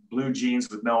 Levi's blue jeans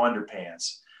with no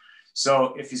underpants.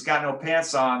 So if he's got no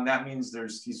pants on, that means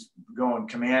he's going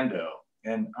commando.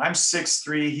 And I'm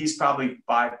 6'3", he's probably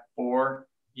 5'4",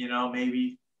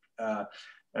 maybe a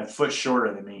foot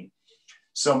shorter than me.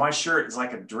 So my shirt is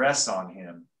like a dress on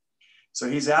him. So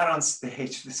he's out on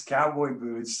stage with his cowboy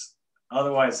boots,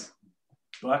 otherwise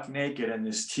buck naked, and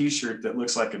this t-shirt that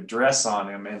looks like a dress on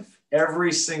him. And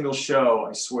every single show,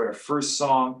 I swear, first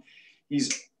song,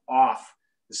 he's off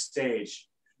the stage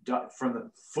from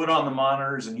the foot on the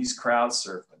monitors, and he's crowd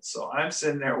surfing. So I'm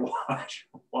sitting there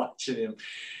watching him,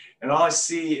 and all I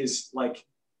see is like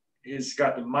he's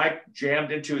got the mic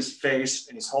jammed into his face,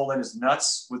 and he's holding his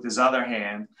nuts with his other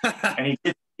hand, and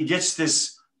he gets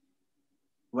this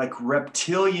like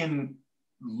reptilian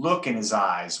look in his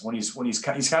eyes when he's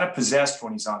kind of possessed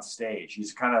when he's on stage.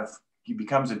 He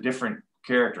becomes a different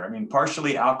character. I mean,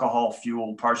 partially alcohol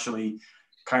fueled, partially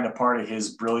kind of part of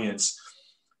his brilliance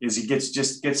is he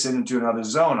gets into another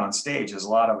zone on stage, as a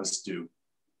lot of us do.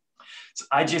 So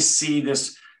I just see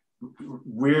this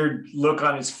weird look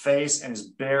on his face and his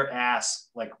bare ass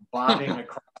like bobbing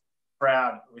across the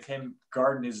crowd with him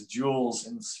guarding his jewels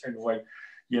and like,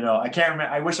 I can't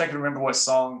remember. I wish I could remember what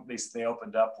song they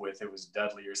opened up with. It was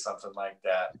Dudley or something like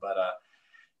that. But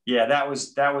yeah, that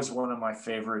was one of my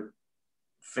favorite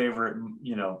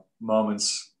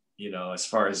moments. As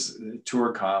far as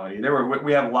tour comedy,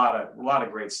 we have a lot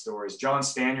of great stories. John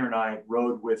Stanier and I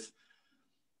rode with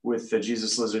the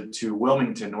Jesus Lizard to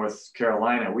Wilmington, North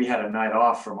Carolina. We had a night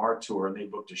off from our tour, and they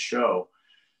booked a show.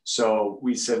 So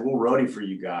we said, we'll roadie for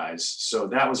you guys. So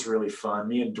that was really fun.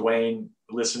 Me and Dwayne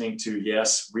listening to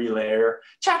Yes, Relayer,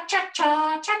 cha cha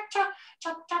cha cha cha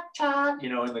cha cha cha,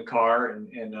 in the car, and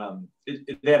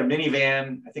they had a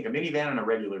minivan, I think a minivan and a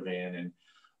regular van,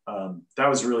 and that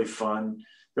was really fun.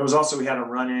 There was also, we had a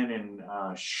run-in in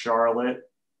Charlotte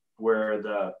where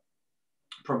the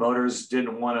promoters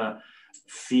didn't want to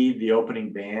feed the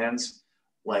opening bands,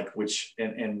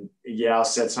 and Yao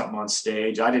said something on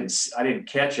stage. I didn't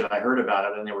catch it. I heard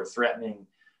about it, and they were threatening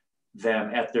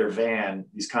them at their van,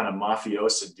 these kind of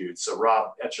mafiosa dudes. So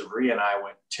Rob Echeverria and I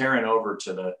went tearing over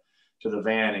to the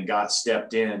van and got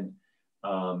stepped in.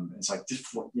 It's like,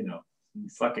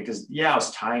 fucking, because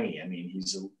Yao's tiny. I mean,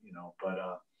 he's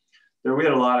but we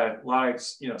had a lot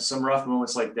of some rough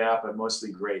moments like that, but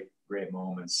mostly great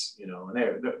moments, and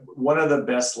they're one of the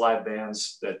best live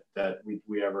bands that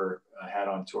we ever had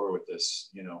on tour with us,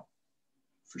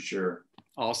 for sure.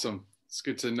 Awesome. It's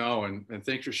good to know, and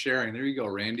thanks for sharing. There you go,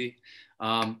 Randy.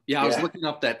 I was looking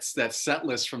up that set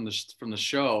list from the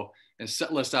show, and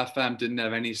Setlist FM didn't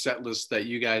have any set list that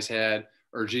you guys had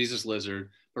or Jesus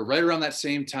Lizard, but right around that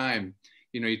same time,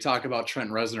 you talk about Trent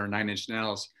Reznor, 9 Inch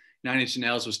Nails. Nine Inch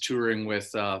Nails was touring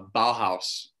with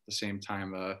Bauhaus at the same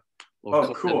time.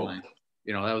 Oh, cool. Headline.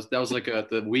 You know, that was like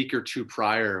the week or two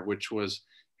prior, which was,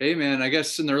 hey man, I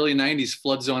guess in the early '90s,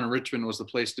 Flood Zone in Richmond was the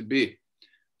place to be.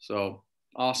 So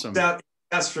awesome.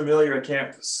 That's familiar.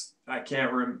 I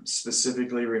can't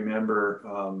specifically remember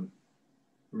them.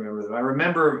 I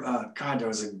remember, God, there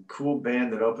was a cool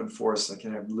band that opened for us. I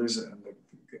can't lose it.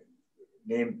 The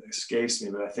name escapes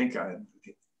me, but I think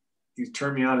he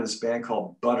turned me on to this band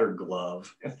called Butter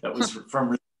Glove. That was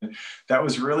from Richmond. That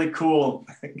was really cool.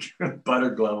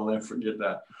 Butter Glove, I'll never forget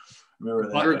that. Remember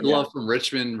that. Butter Glove from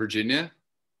Richmond, Virginia?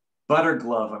 Butter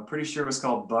Glove. I'm pretty sure it was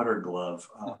called Butter Glove.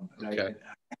 Okay.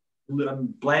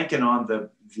 I'm blanking on the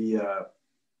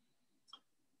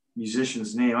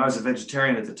musician's name. I was a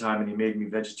vegetarian at the time, and he made me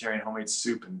vegetarian homemade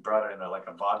soup and brought it in like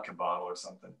a vodka bottle or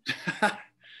something.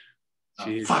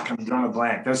 Fuck, I'm drawing a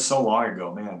blank. That was so long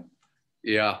ago, man.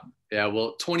 Yeah.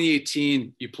 Well,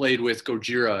 2018, you played with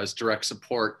Gojira as direct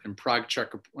support in Prague,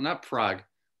 not Prague,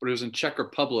 but it was in Czech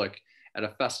Republic at a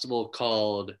festival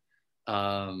called,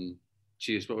 what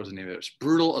was the name of it? It was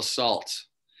Brutal Assault.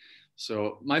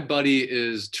 So my buddy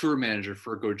is tour manager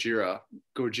for Gojira.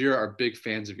 Gojira are big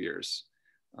fans of yours,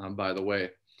 by the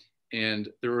way. And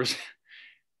there was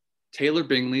Taylor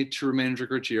Bingley, tour manager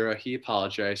Gojira. He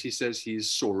apologized. He says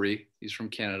he's sorry. He's from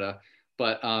Canada.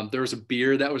 But there was a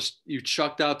beer that you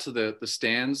chucked out to the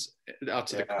stands, out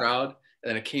to the crowd,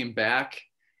 and it came back.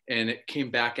 And it came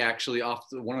back actually off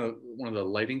one of the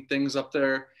lighting things up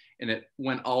there. And it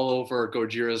went all over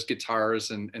Gojira's guitars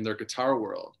and their guitar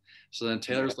world. So then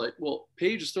Taylor's like, well,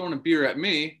 Paige is throwing a beer at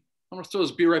me. I'm going to throw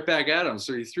this beer right back at him.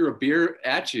 So he threw a beer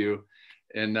at you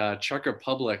in Czech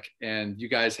Republic, and you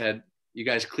guys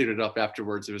cleared it up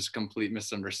afterwards. It was a complete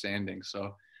misunderstanding.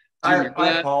 So I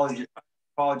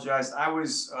apologize. I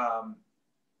was,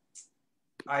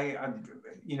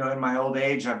 in my old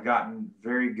age, I've gotten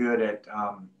very good at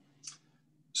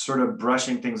sort of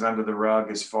brushing things under the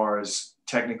rug as far as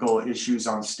technical issues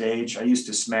on stage. I used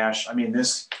to smash. I mean,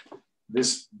 this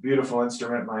beautiful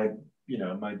instrument, my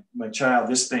child,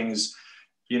 this thing is,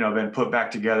 been put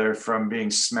back together from being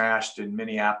smashed in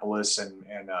Minneapolis and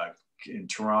in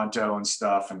Toronto and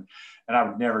stuff. And I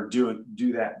would never do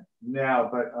that now,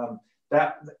 but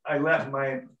that I left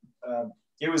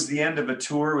it was the end of a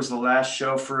tour. It was the last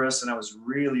show for us. And I was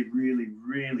really, really,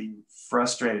 really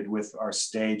frustrated with our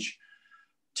stage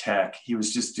tech. He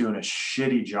was just doing a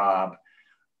shitty job.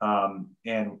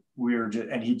 And we were just,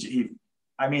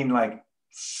 and like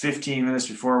 15 minutes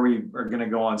before we are going to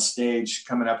go on stage,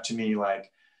 coming up to me like,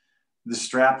 the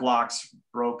strap lock's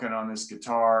broken on this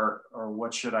guitar, or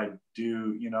what should I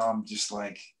do? I'm just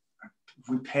like,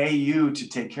 we pay you to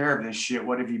take care of this shit.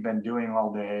 What have you been doing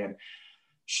all day? And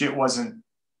shit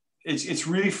it's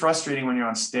really frustrating when you're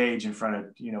on stage in front of,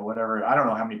 whatever. I don't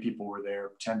know how many people were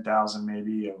there, 10,000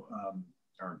 maybe,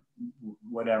 or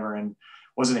whatever. And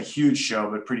wasn't a huge show,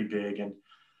 but pretty big.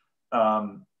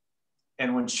 And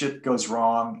when shit goes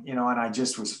wrong, and I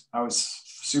was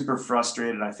super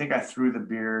frustrated. I think I threw the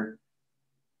beer.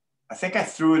 I think I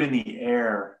threw it in the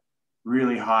air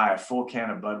really high, a full can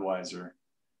of Budweiser,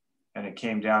 and it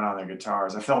came down on their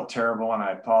guitars. I felt terrible, and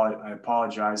I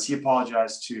apologized. He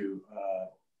apologized too.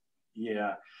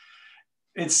 You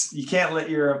can't let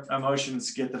your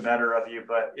emotions get the better of you,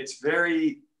 but it's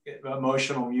very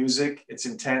emotional music. It's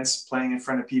intense playing in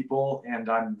front of people, and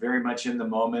I'm very much in the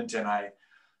moment, and I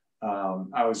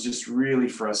was just really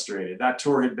frustrated. That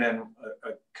tour had been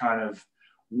a kind of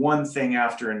one thing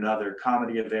after another,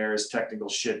 comedy of errors, technical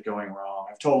shit going wrong.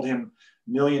 I've told him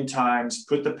a million times,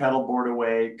 put the pedal board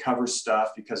away, cover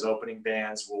stuff, because opening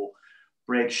bands will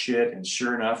break shit. And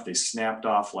sure enough, they snapped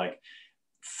off like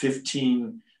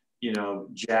 15,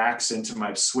 jacks into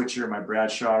my switcher, my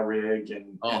Bradshaw rig.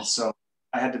 And so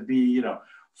I had to be,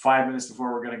 5 minutes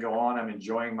before we're going to go on, I'm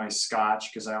enjoying my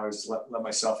scotch, because I always let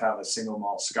myself have a single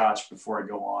malt scotch before I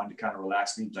go on to kind of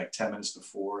relax me, like 10 minutes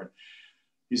before. And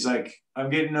he's like, I'm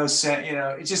getting no sense,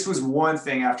 it just was one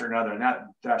thing after another. And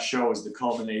that show was the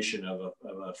culmination of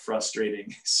a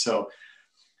frustrating. So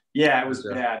yeah, it was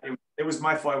bad. It was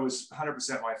my fault. It was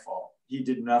 100% my fault. He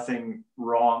did nothing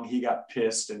wrong. He got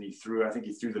pissed, and I think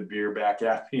he threw the beer back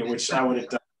at me, which I would have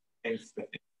done the same thing.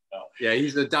 Yeah,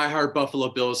 he's a diehard Buffalo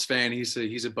Bills fan.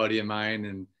 He's a buddy of mine,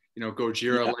 and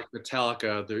Gojira, like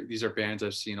Metallica, these are bands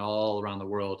I've seen all around the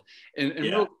world. And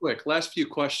real quick, last few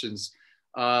questions.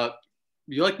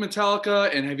 You like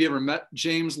Metallica, and have you ever met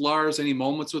James, Lars? Any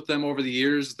moments with them over the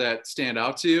years that stand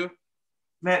out to you?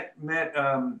 Met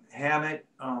Hammett,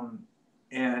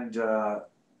 and a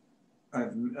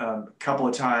couple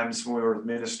of times when we were with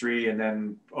Ministry, and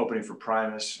then opening for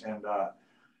Primus, and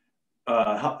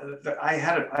I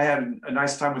had a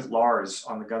nice time with Lars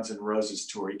on the Guns N' Roses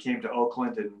tour. He came to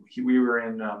Oakland, and we were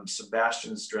in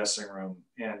Sebastian's dressing room,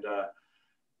 and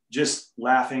just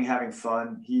laughing, having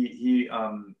fun. He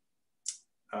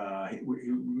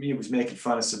was making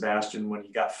fun of Sebastian when he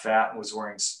got fat and was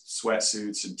wearing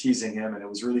sweatsuits and teasing him, and it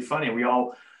was really funny. We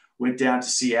all went down to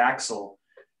see Axl.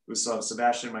 It was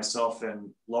Sebastian, myself,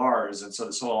 and Lars, and so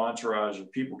this whole entourage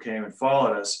of people came and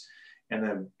followed us. And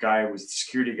the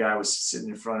security guy was sitting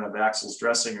in front of Axl's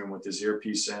dressing room with his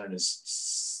earpiece in and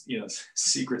his,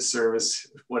 Secret Service,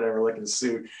 whatever, looking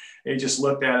suit. And he just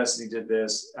looked at us and he did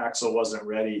this. Axl wasn't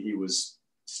ready. He was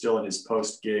still in his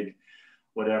post gig,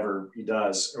 whatever he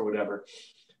does or whatever.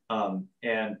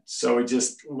 And so I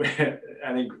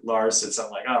think Lars said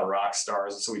something like, "Oh, rock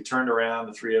stars." And so we turned around,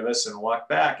 the three of us, and walked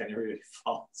back, and everybody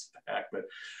falls back. But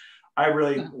I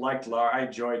really liked Lars. I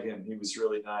enjoyed him. He was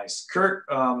really nice. Kurt,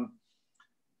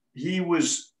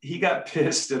 he got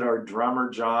pissed at our drummer,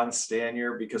 John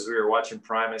Stanier, because we were watching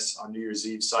Primus on New Year's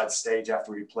Eve side stage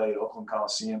after we played Oakland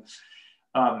Coliseum.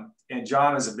 And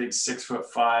John is a big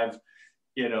 6'5",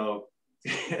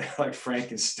 like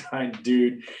Frankenstein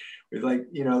dude with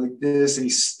like this. And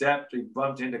he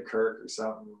bumped into Kirk or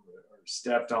something, or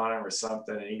stepped on him or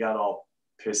something. And he got all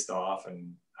pissed off.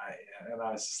 And I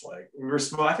was just like,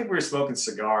 I think we were smoking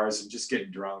cigars and just getting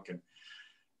drunk. And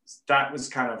that was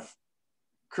kind of,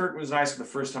 Kurt was nice the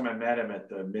first time I met him at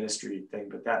the Ministry thing,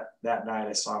 but that night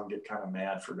I saw him get kind of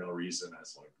mad for no reason. I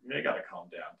was like, "You got to calm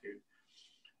down, dude."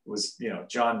 It was,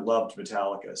 John loved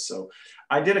Metallica, so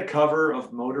I did a cover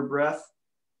of Motor Breath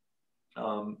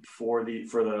for the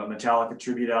Metallica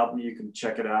tribute album. You can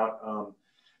check it out.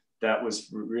 That was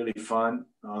really fun.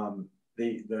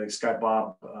 This guy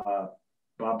Bob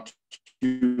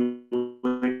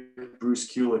Kulick, Bruce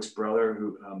Kulick's brother,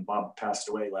 who Bob passed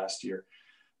away last year.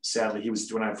 Sadly,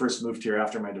 when I first moved here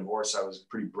after my divorce, I was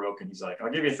pretty broke. And he's like, "I'll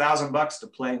give you $1,000 to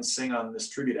play and sing on this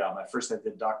tribute album." At first I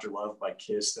did Dr. Love by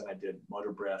Kiss, then I did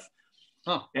Motor Breath.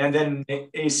 Huh. And then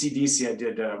AC/DC, I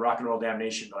did Rock and Roll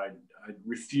Damnation, but I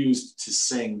refused to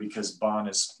sing because Bon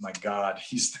is, my God,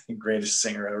 he's the greatest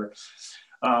singer ever.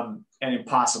 And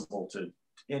impossible to,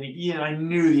 and I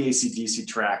knew the AC/DC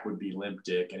track would be Limp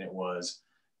Dick, and it was.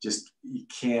 Just, you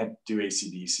can't do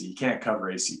AC/DC. You can't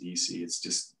cover AC/DC. It's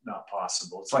just not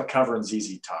possible. It's like covering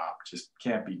ZZ Top. Just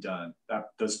can't be done.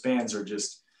 Those bands are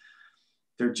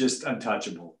they're just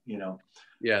untouchable, Yeah,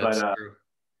 but, that's true.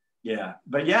 Yeah,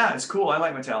 but yeah, it's cool. I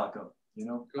like Metallica.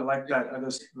 Cool. I like that.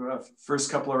 Those first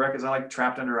couple of records. I like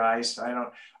Trapped Under Ice.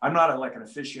 I'm not like an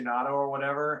aficionado or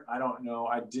whatever. I don't know.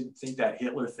 I did think that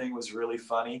Hitler thing was really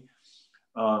funny.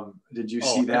 Did you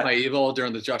see that? My Evil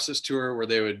during the Justice tour where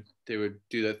they would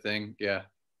do that thing. Yeah.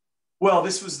 Well,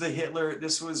 this was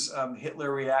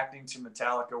Hitler reacting to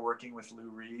Metallica working with Lou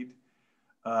Reed.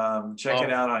 Check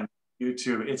it out on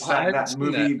YouTube. It's that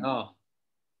movie. That. Oh.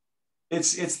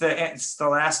 It's the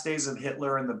last days of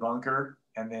Hitler in the bunker,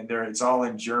 and then it's all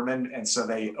in German, and so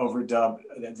they overdubbed.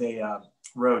 They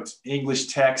wrote English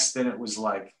text, and it was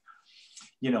like,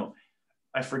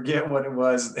 I forget what it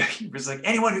was. It was like,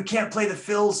 anyone who can't play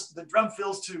the drum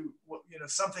fills to,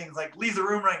 something like, leave the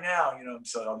room right now,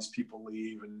 so all these people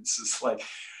leave. And it's just like,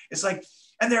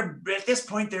 and at this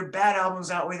point, their bad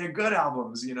albums outweigh their good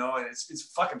albums, and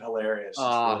it's fucking hilarious.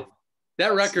 Really,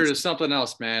 that record is something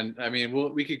else, man. I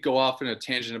mean, we could go off in a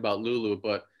tangent about Lulu,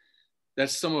 but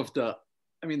that's some of the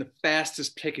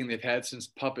fastest picking they've had since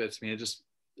Puppets. I mean, it just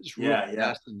really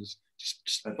fast and just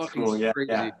fucking cool.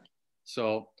 crazy. Yeah.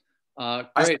 So,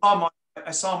 great.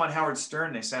 I saw them on Howard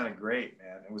Stern. They sounded great,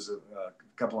 man. It was a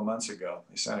couple of months ago.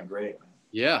 They sounded great.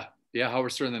 Yeah.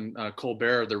 Howard Stern and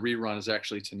Colbert. The rerun is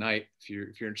actually tonight. If you're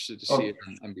interested to see it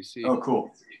on NBC. Oh,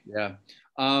 cool. Yeah.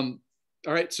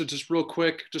 All right. So just real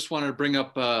quick, just wanted to bring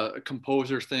up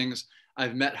composer things.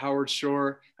 I've met Howard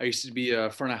Shore. I used to be a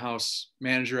front of house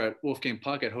manager at Wolfgang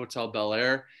Puck at Hotel Bel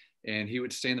Air, and he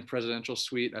would stay in the presidential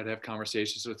suite. I'd have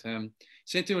conversations with him.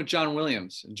 Same thing with John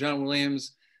Williams. And John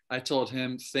Williams, I told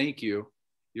him, "Thank you.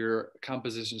 Your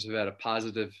compositions have had a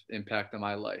positive impact on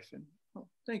my life." And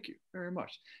thank you very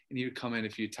much. And he would come in a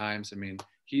few times. I mean,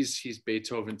 he's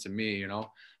Beethoven to me,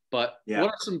 But what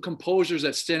are some composers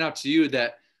that stand out to you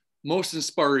that most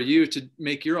inspire you to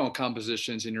make your own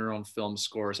compositions and your own film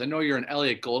scores? I know you're an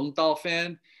Elliot Goldenthal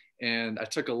fan, and I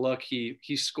took a look. He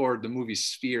scored the movie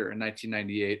Sphere in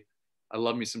 1998. I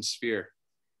love me some Sphere.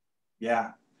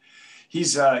 Yeah.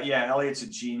 He's Elliot's a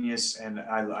genius, and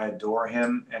I adore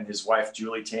him. And his wife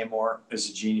Julie Taymor is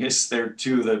a genius. They're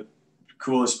two of the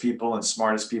coolest people and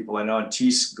smartest people I know. And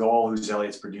Teese Goal, who's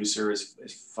Elliot's producer, is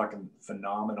fucking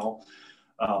phenomenal.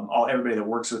 Everybody that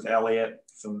works with Elliot,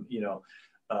 from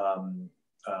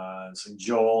so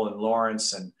Joel and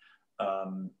Lawrence and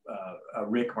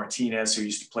Rick Martinez, who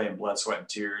used to play in Blood, Sweat, and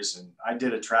Tears. And I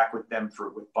did a track with them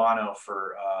with Bono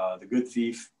for The Good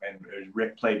Thief, and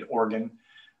Rick played organ.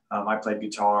 I played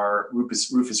guitar.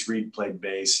 Rufus Reed played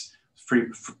bass.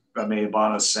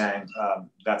 Bono sang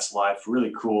That's Life.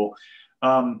 Really cool.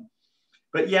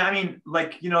 But yeah, I mean,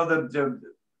 like, you know,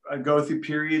 I go through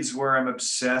periods where I'm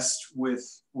obsessed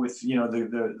with you know,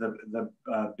 the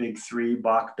big three,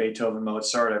 Bach, Beethoven,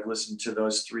 Mozart. I've listened to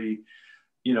those three,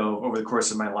 you know, over the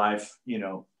course of my life. You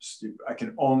know, I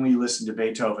can only listen to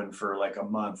Beethoven for like a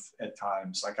month at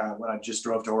times. Like when I just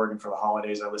drove to Oregon for the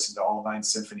holidays, I listened to all 9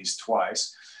 symphonies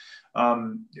twice.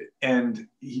 And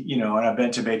you know, and I've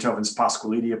been to Beethoven's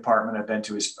Pasqualiti apartment. I've been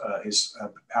to his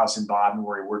house in Baden,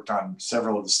 where he worked on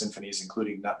several of the symphonies,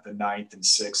 including the 9th and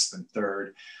 6th and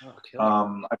 3rd. Okay.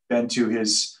 I've been to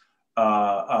his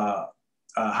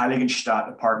Heiligenstadt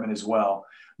apartment as well.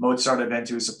 Mozart, I've been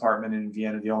to his apartment in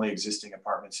Vienna, the only existing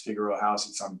apartments, Figaro House.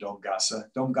 It's on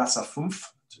Domgasse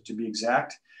 5, to be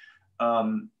exact.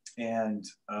 And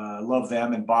love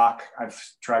them. And Bach, I've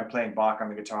tried playing Bach on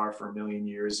the guitar for a million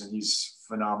years, and he's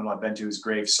phenomenal. I've been to his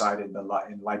gravesite in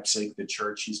Leipzig, the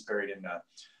church. He's buried in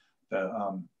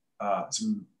the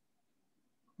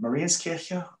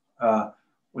Marienskirche.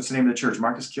 What's the name of the church?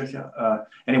 Markuskirche.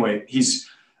 Anyway, he's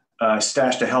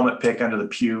stashed a helmet pick under the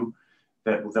pew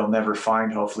that they'll never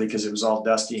find, hopefully, because it was all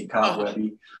dusty and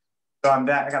cobwebby. So I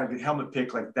got a helmet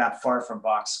pick like that far from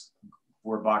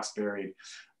where Bach's buried.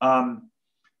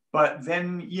 But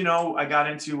then, you know, I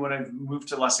got into, when I moved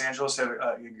to Los Angeles,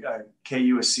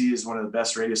 KUSC is one of the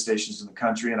best radio stations in the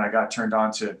country. And I got turned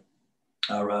on to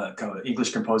an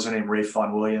English composer named Rafe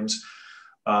Vaughan Williams.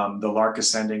 The Lark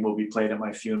Ascending will be played at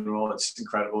my funeral. It's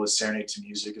incredible. His Serenade to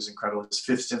Music is incredible. His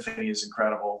Fifth Symphony is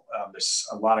incredible. There's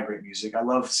a lot of great music. I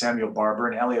love Samuel Barber.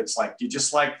 And Elliot's like, do you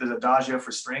just like the Adagio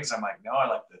for strings? I'm like, no, I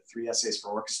like the 3 Essays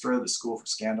for Orchestra, the School for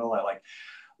Scandal. I like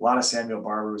a lot of Samuel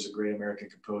Barber. Was a great American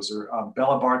composer.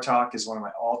 Bela Bartok is one of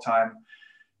my all-time,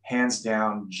 hands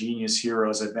down, genius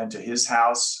heroes. I've been to his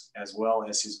house as well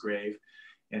as his grave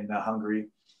in Hungary.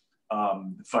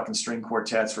 The fucking string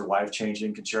quartets are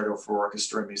life-changing. Concerto for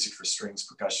Orchestra, music for strings,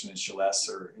 percussion, and celeste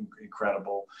are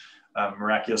incredible.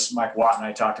 Miraculous, Mike Watt and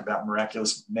I talked about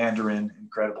Miraculous Mandarin,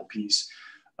 incredible piece.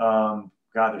 God,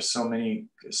 there's so many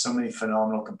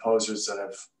phenomenal composers that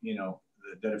have, you know,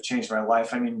 that have changed my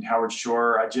life. I mean, Howard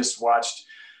Shore. I just watched,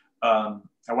 I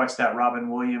watched that Robin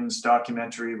Williams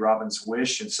documentary, Robin's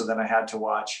Wish. And so then I had to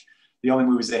watch, the only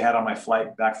movies they had on my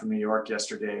flight back from New York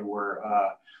yesterday were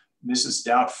Mrs.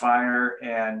 Doubtfire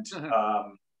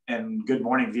and Good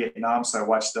Morning Vietnam. So I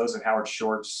watched those, and Howard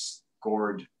Shore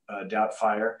scored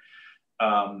Doubtfire.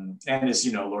 And as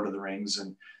you know, Lord of the Rings,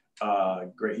 and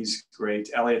great. He's great.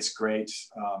 Elliot's great.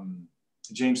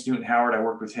 James Newton Howard, I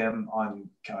worked with him on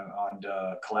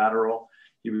Collateral.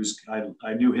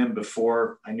 I knew him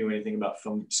before I knew anything about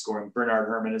film scoring. Bernard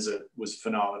Herrmann was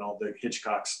phenomenal, the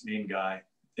Hitchcock's main guy.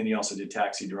 And he also did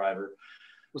Taxi Driver.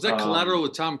 Was that Collateral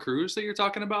with Tom Cruise that you're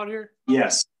talking about here?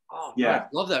 Yes. Oh, yeah.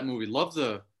 Love that movie. Love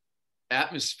the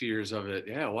atmospheres of it.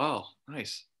 Yeah, wow.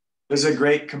 Nice. There's a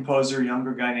great composer,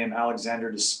 younger guy named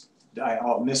Alexander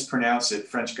I'll mispronounce it,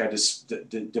 French guy,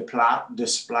 Desplat,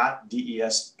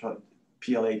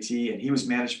 D-E-S-P-L-A-T, and he was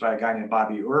managed by a guy named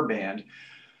Bobby Urband,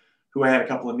 who I had a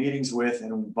couple of meetings with,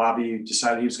 and Bobby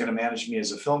decided he was going to manage me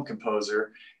as a film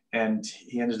composer, and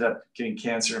he ended up getting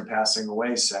cancer and passing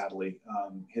away, sadly.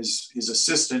 His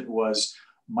assistant was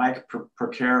Mike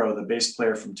Porcaro, the bass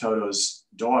player from Toto's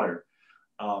daughter.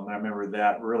 I remember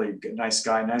that, really good, nice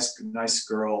guy, nice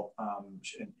girl.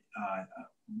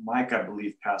 Mike, I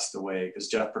believe, passed away because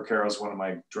Jeff Porcaro is one of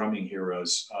my drumming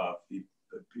heroes.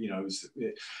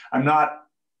 I'm not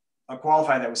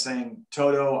qualified that was saying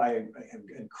Toto. I have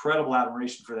incredible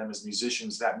admiration for them as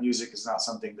musicians. That music is not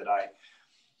something that I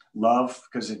love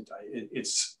because it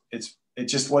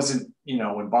just wasn't, you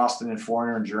know, when Boston and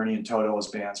Foreigner and Journey and Toto's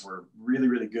bands were really,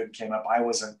 really good came up.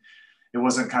 It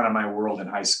wasn't kind of my world in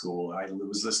high school. I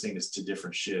was listening to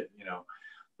different shit, you know,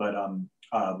 but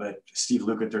Steve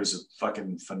Lukather's a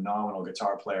fucking phenomenal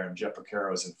guitar player, and Jeff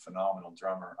Porcaro is a phenomenal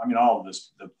drummer. I mean, all of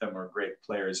them are great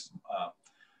players.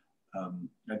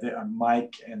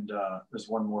 Mike and there's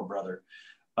one more brother.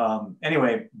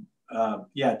 Anyway,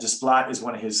 Desplat is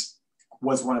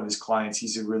was one of his clients.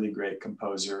 He's a really great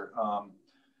composer.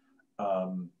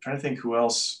 Trying to think who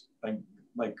else,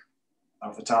 like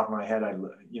off the top of my head,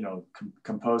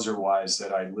 composer wise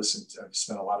that I've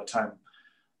spent a lot of time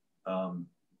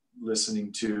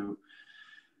listening to.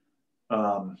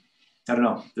 I don't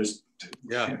know. There's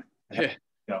yeah.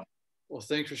 Well,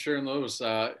 thanks for sharing those.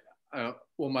 Well,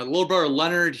 my little brother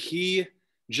Leonard, he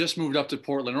just moved up to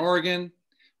Portland, Oregon.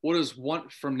 What is one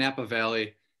from Napa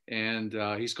Valley? And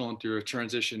he's going through a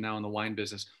transition now in the wine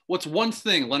business. What's one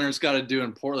thing Leonard's got to do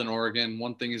in Portland, Oregon?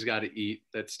 One thing he's got to eat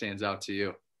that stands out to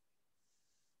you?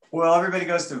 Well, everybody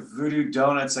goes to Voodoo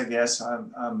Donuts, I guess.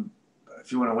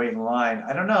 If you want to wait in line,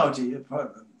 I don't know. I'm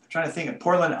trying to think. In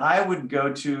Portland, I would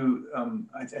go to,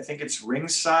 I think it's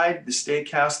Ringside, the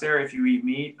steakhouse there, if you eat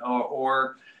meat,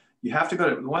 or you have to go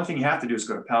to, the one thing you have to do is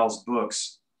go to Powell's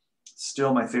Books.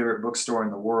 Still my favorite bookstore in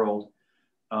the world.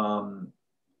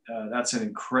 That's an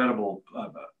incredible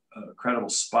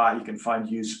spot. You can find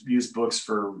used books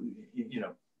for,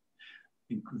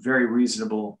 very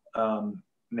reasonable.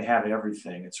 And they have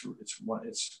everything. It's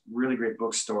really great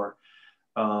bookstore.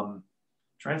 Trying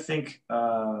to think.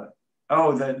 The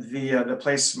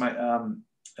place.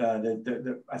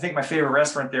 I think my favorite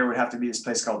restaurant there would have to be this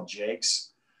place called Jake's.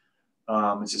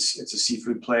 It's a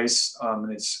seafood place. And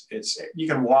it's you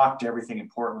can walk to everything in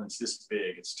Portland. It's this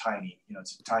big. It's tiny.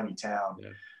 It's a tiny town. Yeah.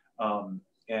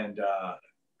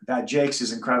 That Jake's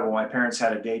is incredible. My parents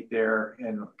had a date there,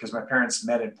 and because my parents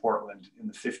met in Portland in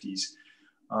the 50s,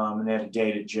 and they had a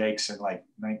date at Jake's in like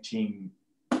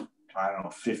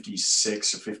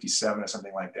 56 or 57 or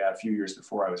something like that, a few years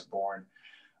before I was born.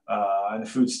 And the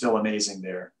food's still amazing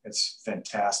there. It's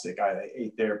fantastic. I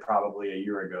ate there probably a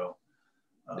year ago.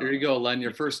 There you go, Len.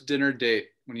 Your first dinner date.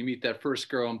 When you meet that first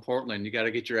girl in Portland, you got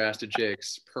to get your ass to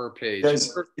Jake's per page.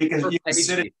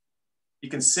 You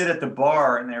can sit at the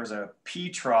bar, and there was a pee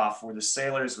trough where the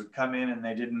sailors would come in, and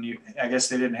I guess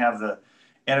they didn't have the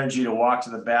energy to walk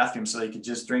to the bathroom, so they could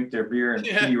just drink their beer and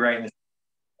pee right in the,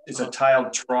 it's a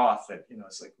tiled trough that,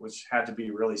 it's like, which had to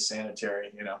be really sanitary,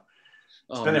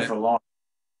 It's been there for long.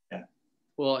 Yeah.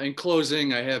 Well, in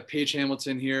closing, I have Page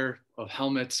Hamilton here of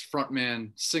Helmet's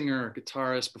frontman, singer,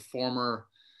 guitarist, performer,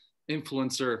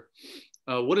 influencer.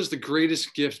 What is the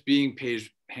greatest gift being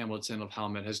Page Hamilton of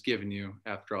Helmet has given you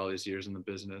after all these years in the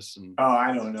business? And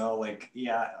I don't know. I'm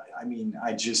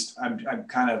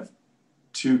kind of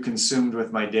too consumed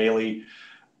with my daily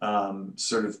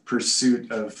sort of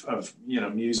pursuit of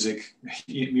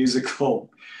musical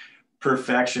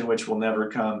perfection, which will never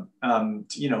come.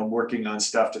 Working on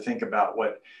stuff to think about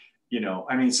what,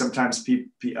 sometimes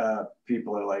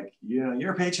people are like,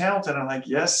 you're Page Hamilton. I'm like,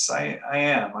 yes, I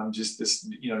am. I'm just this,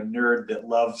 nerd that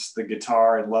loves the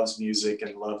guitar and loves music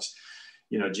and loves,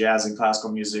 jazz and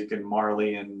classical music and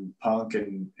Marley and punk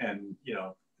and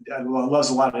loves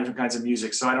a lot of different kinds of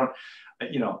music. So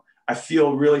I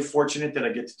feel really fortunate that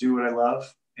I get to do what I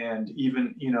love. And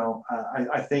even,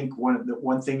 I think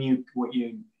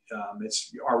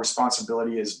it's our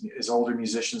responsibility as older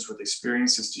musicians with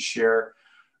experience is to share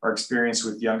our experience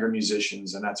with younger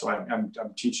musicians. And that's why I'm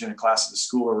teaching a class at the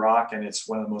School of Rock, and it's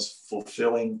one of the most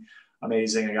fulfilling,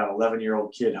 amazing. I got an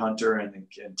 11-year-old kid, Hunter, and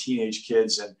teenage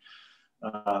kids. And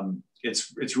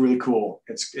it's really cool.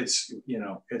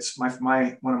 It's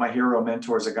my one of my hero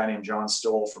mentors, a guy named John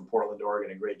Stoll from Portland,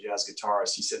 Oregon, a great jazz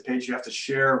guitarist. He said, Paige, you have to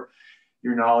share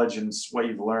your knowledge and what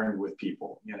you've learned with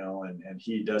people, and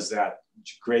he does that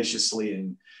graciously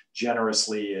and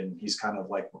generously. And he's kind of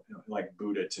like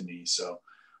Buddha to me. So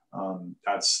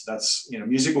that's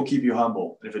music will keep you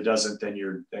humble. If it doesn't, then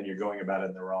you're going about it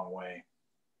in the wrong way.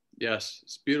 Yes,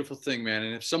 it's a beautiful thing, man.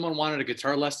 And if someone wanted a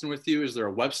guitar lesson with you, is there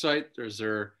a website?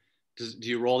 Do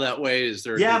you roll that way? Is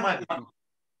there? Yeah, on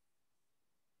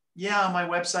my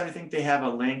website, I think they have a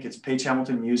link. It's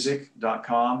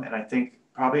pagehamiltonmusic.com. And I think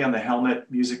probably on the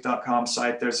helmetmusic.com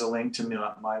site, there's a link to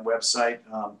my website.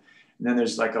 And then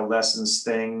there's like a lessons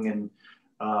thing. And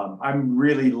I'm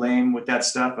really lame with that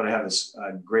stuff, but I have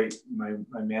a great, my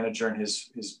manager and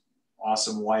his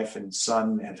awesome wife and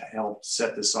son have helped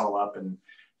set this all up. And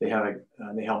they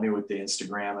help me with the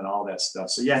Instagram and all that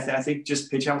stuff. So yeah, I think just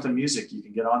Page Hamilton Music, you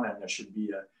can get on that, and there should be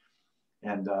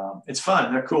and it's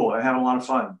fun. They're cool. I have a lot of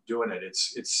fun doing it.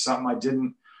 It's something I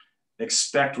didn't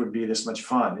expect would be this much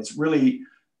fun. It's really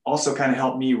also kind of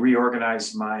helped me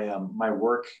reorganize my my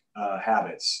work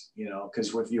habits,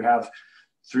 because if you have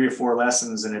 3 or 4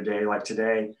 lessons in a day, like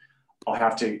today, I'll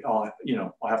have to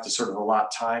sort of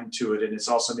allot time to it. And it's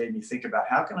also made me think about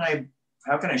how can I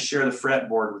share the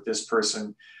fretboard with this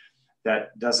person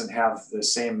that doesn't have the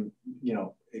same,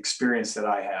 experience that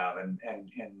I have, and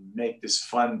make this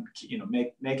fun,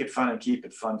 make it fun and keep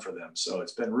it fun for them. So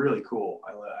it's been really cool.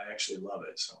 I actually love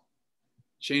it. So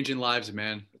changing lives,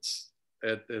 man. It's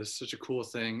such a cool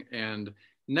thing. And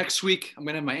next week I'm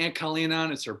going to have my Aunt Colleen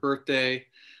on. It's her birthday.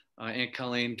 Aunt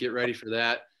Colleen, get ready for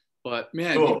that. But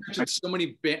man, cool. You mentioned so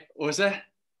many what was that?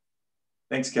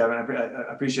 Thanks, Kevin. I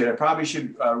appreciate it. I probably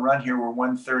should run here. We're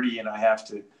 1:30 and I have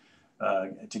to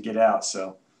get out.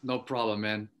 So No problem,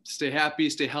 man. Stay happy,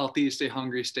 stay healthy, stay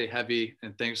hungry, stay heavy.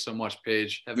 And thanks so much,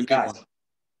 Paige. Have a good one.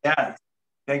 Yeah.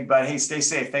 Thank you, bud. Hey, stay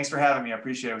safe. Thanks for having me. I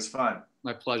appreciate it. It was fun.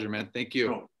 My pleasure, man. Thank you.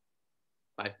 Cool.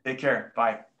 Bye. Take care.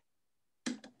 Bye.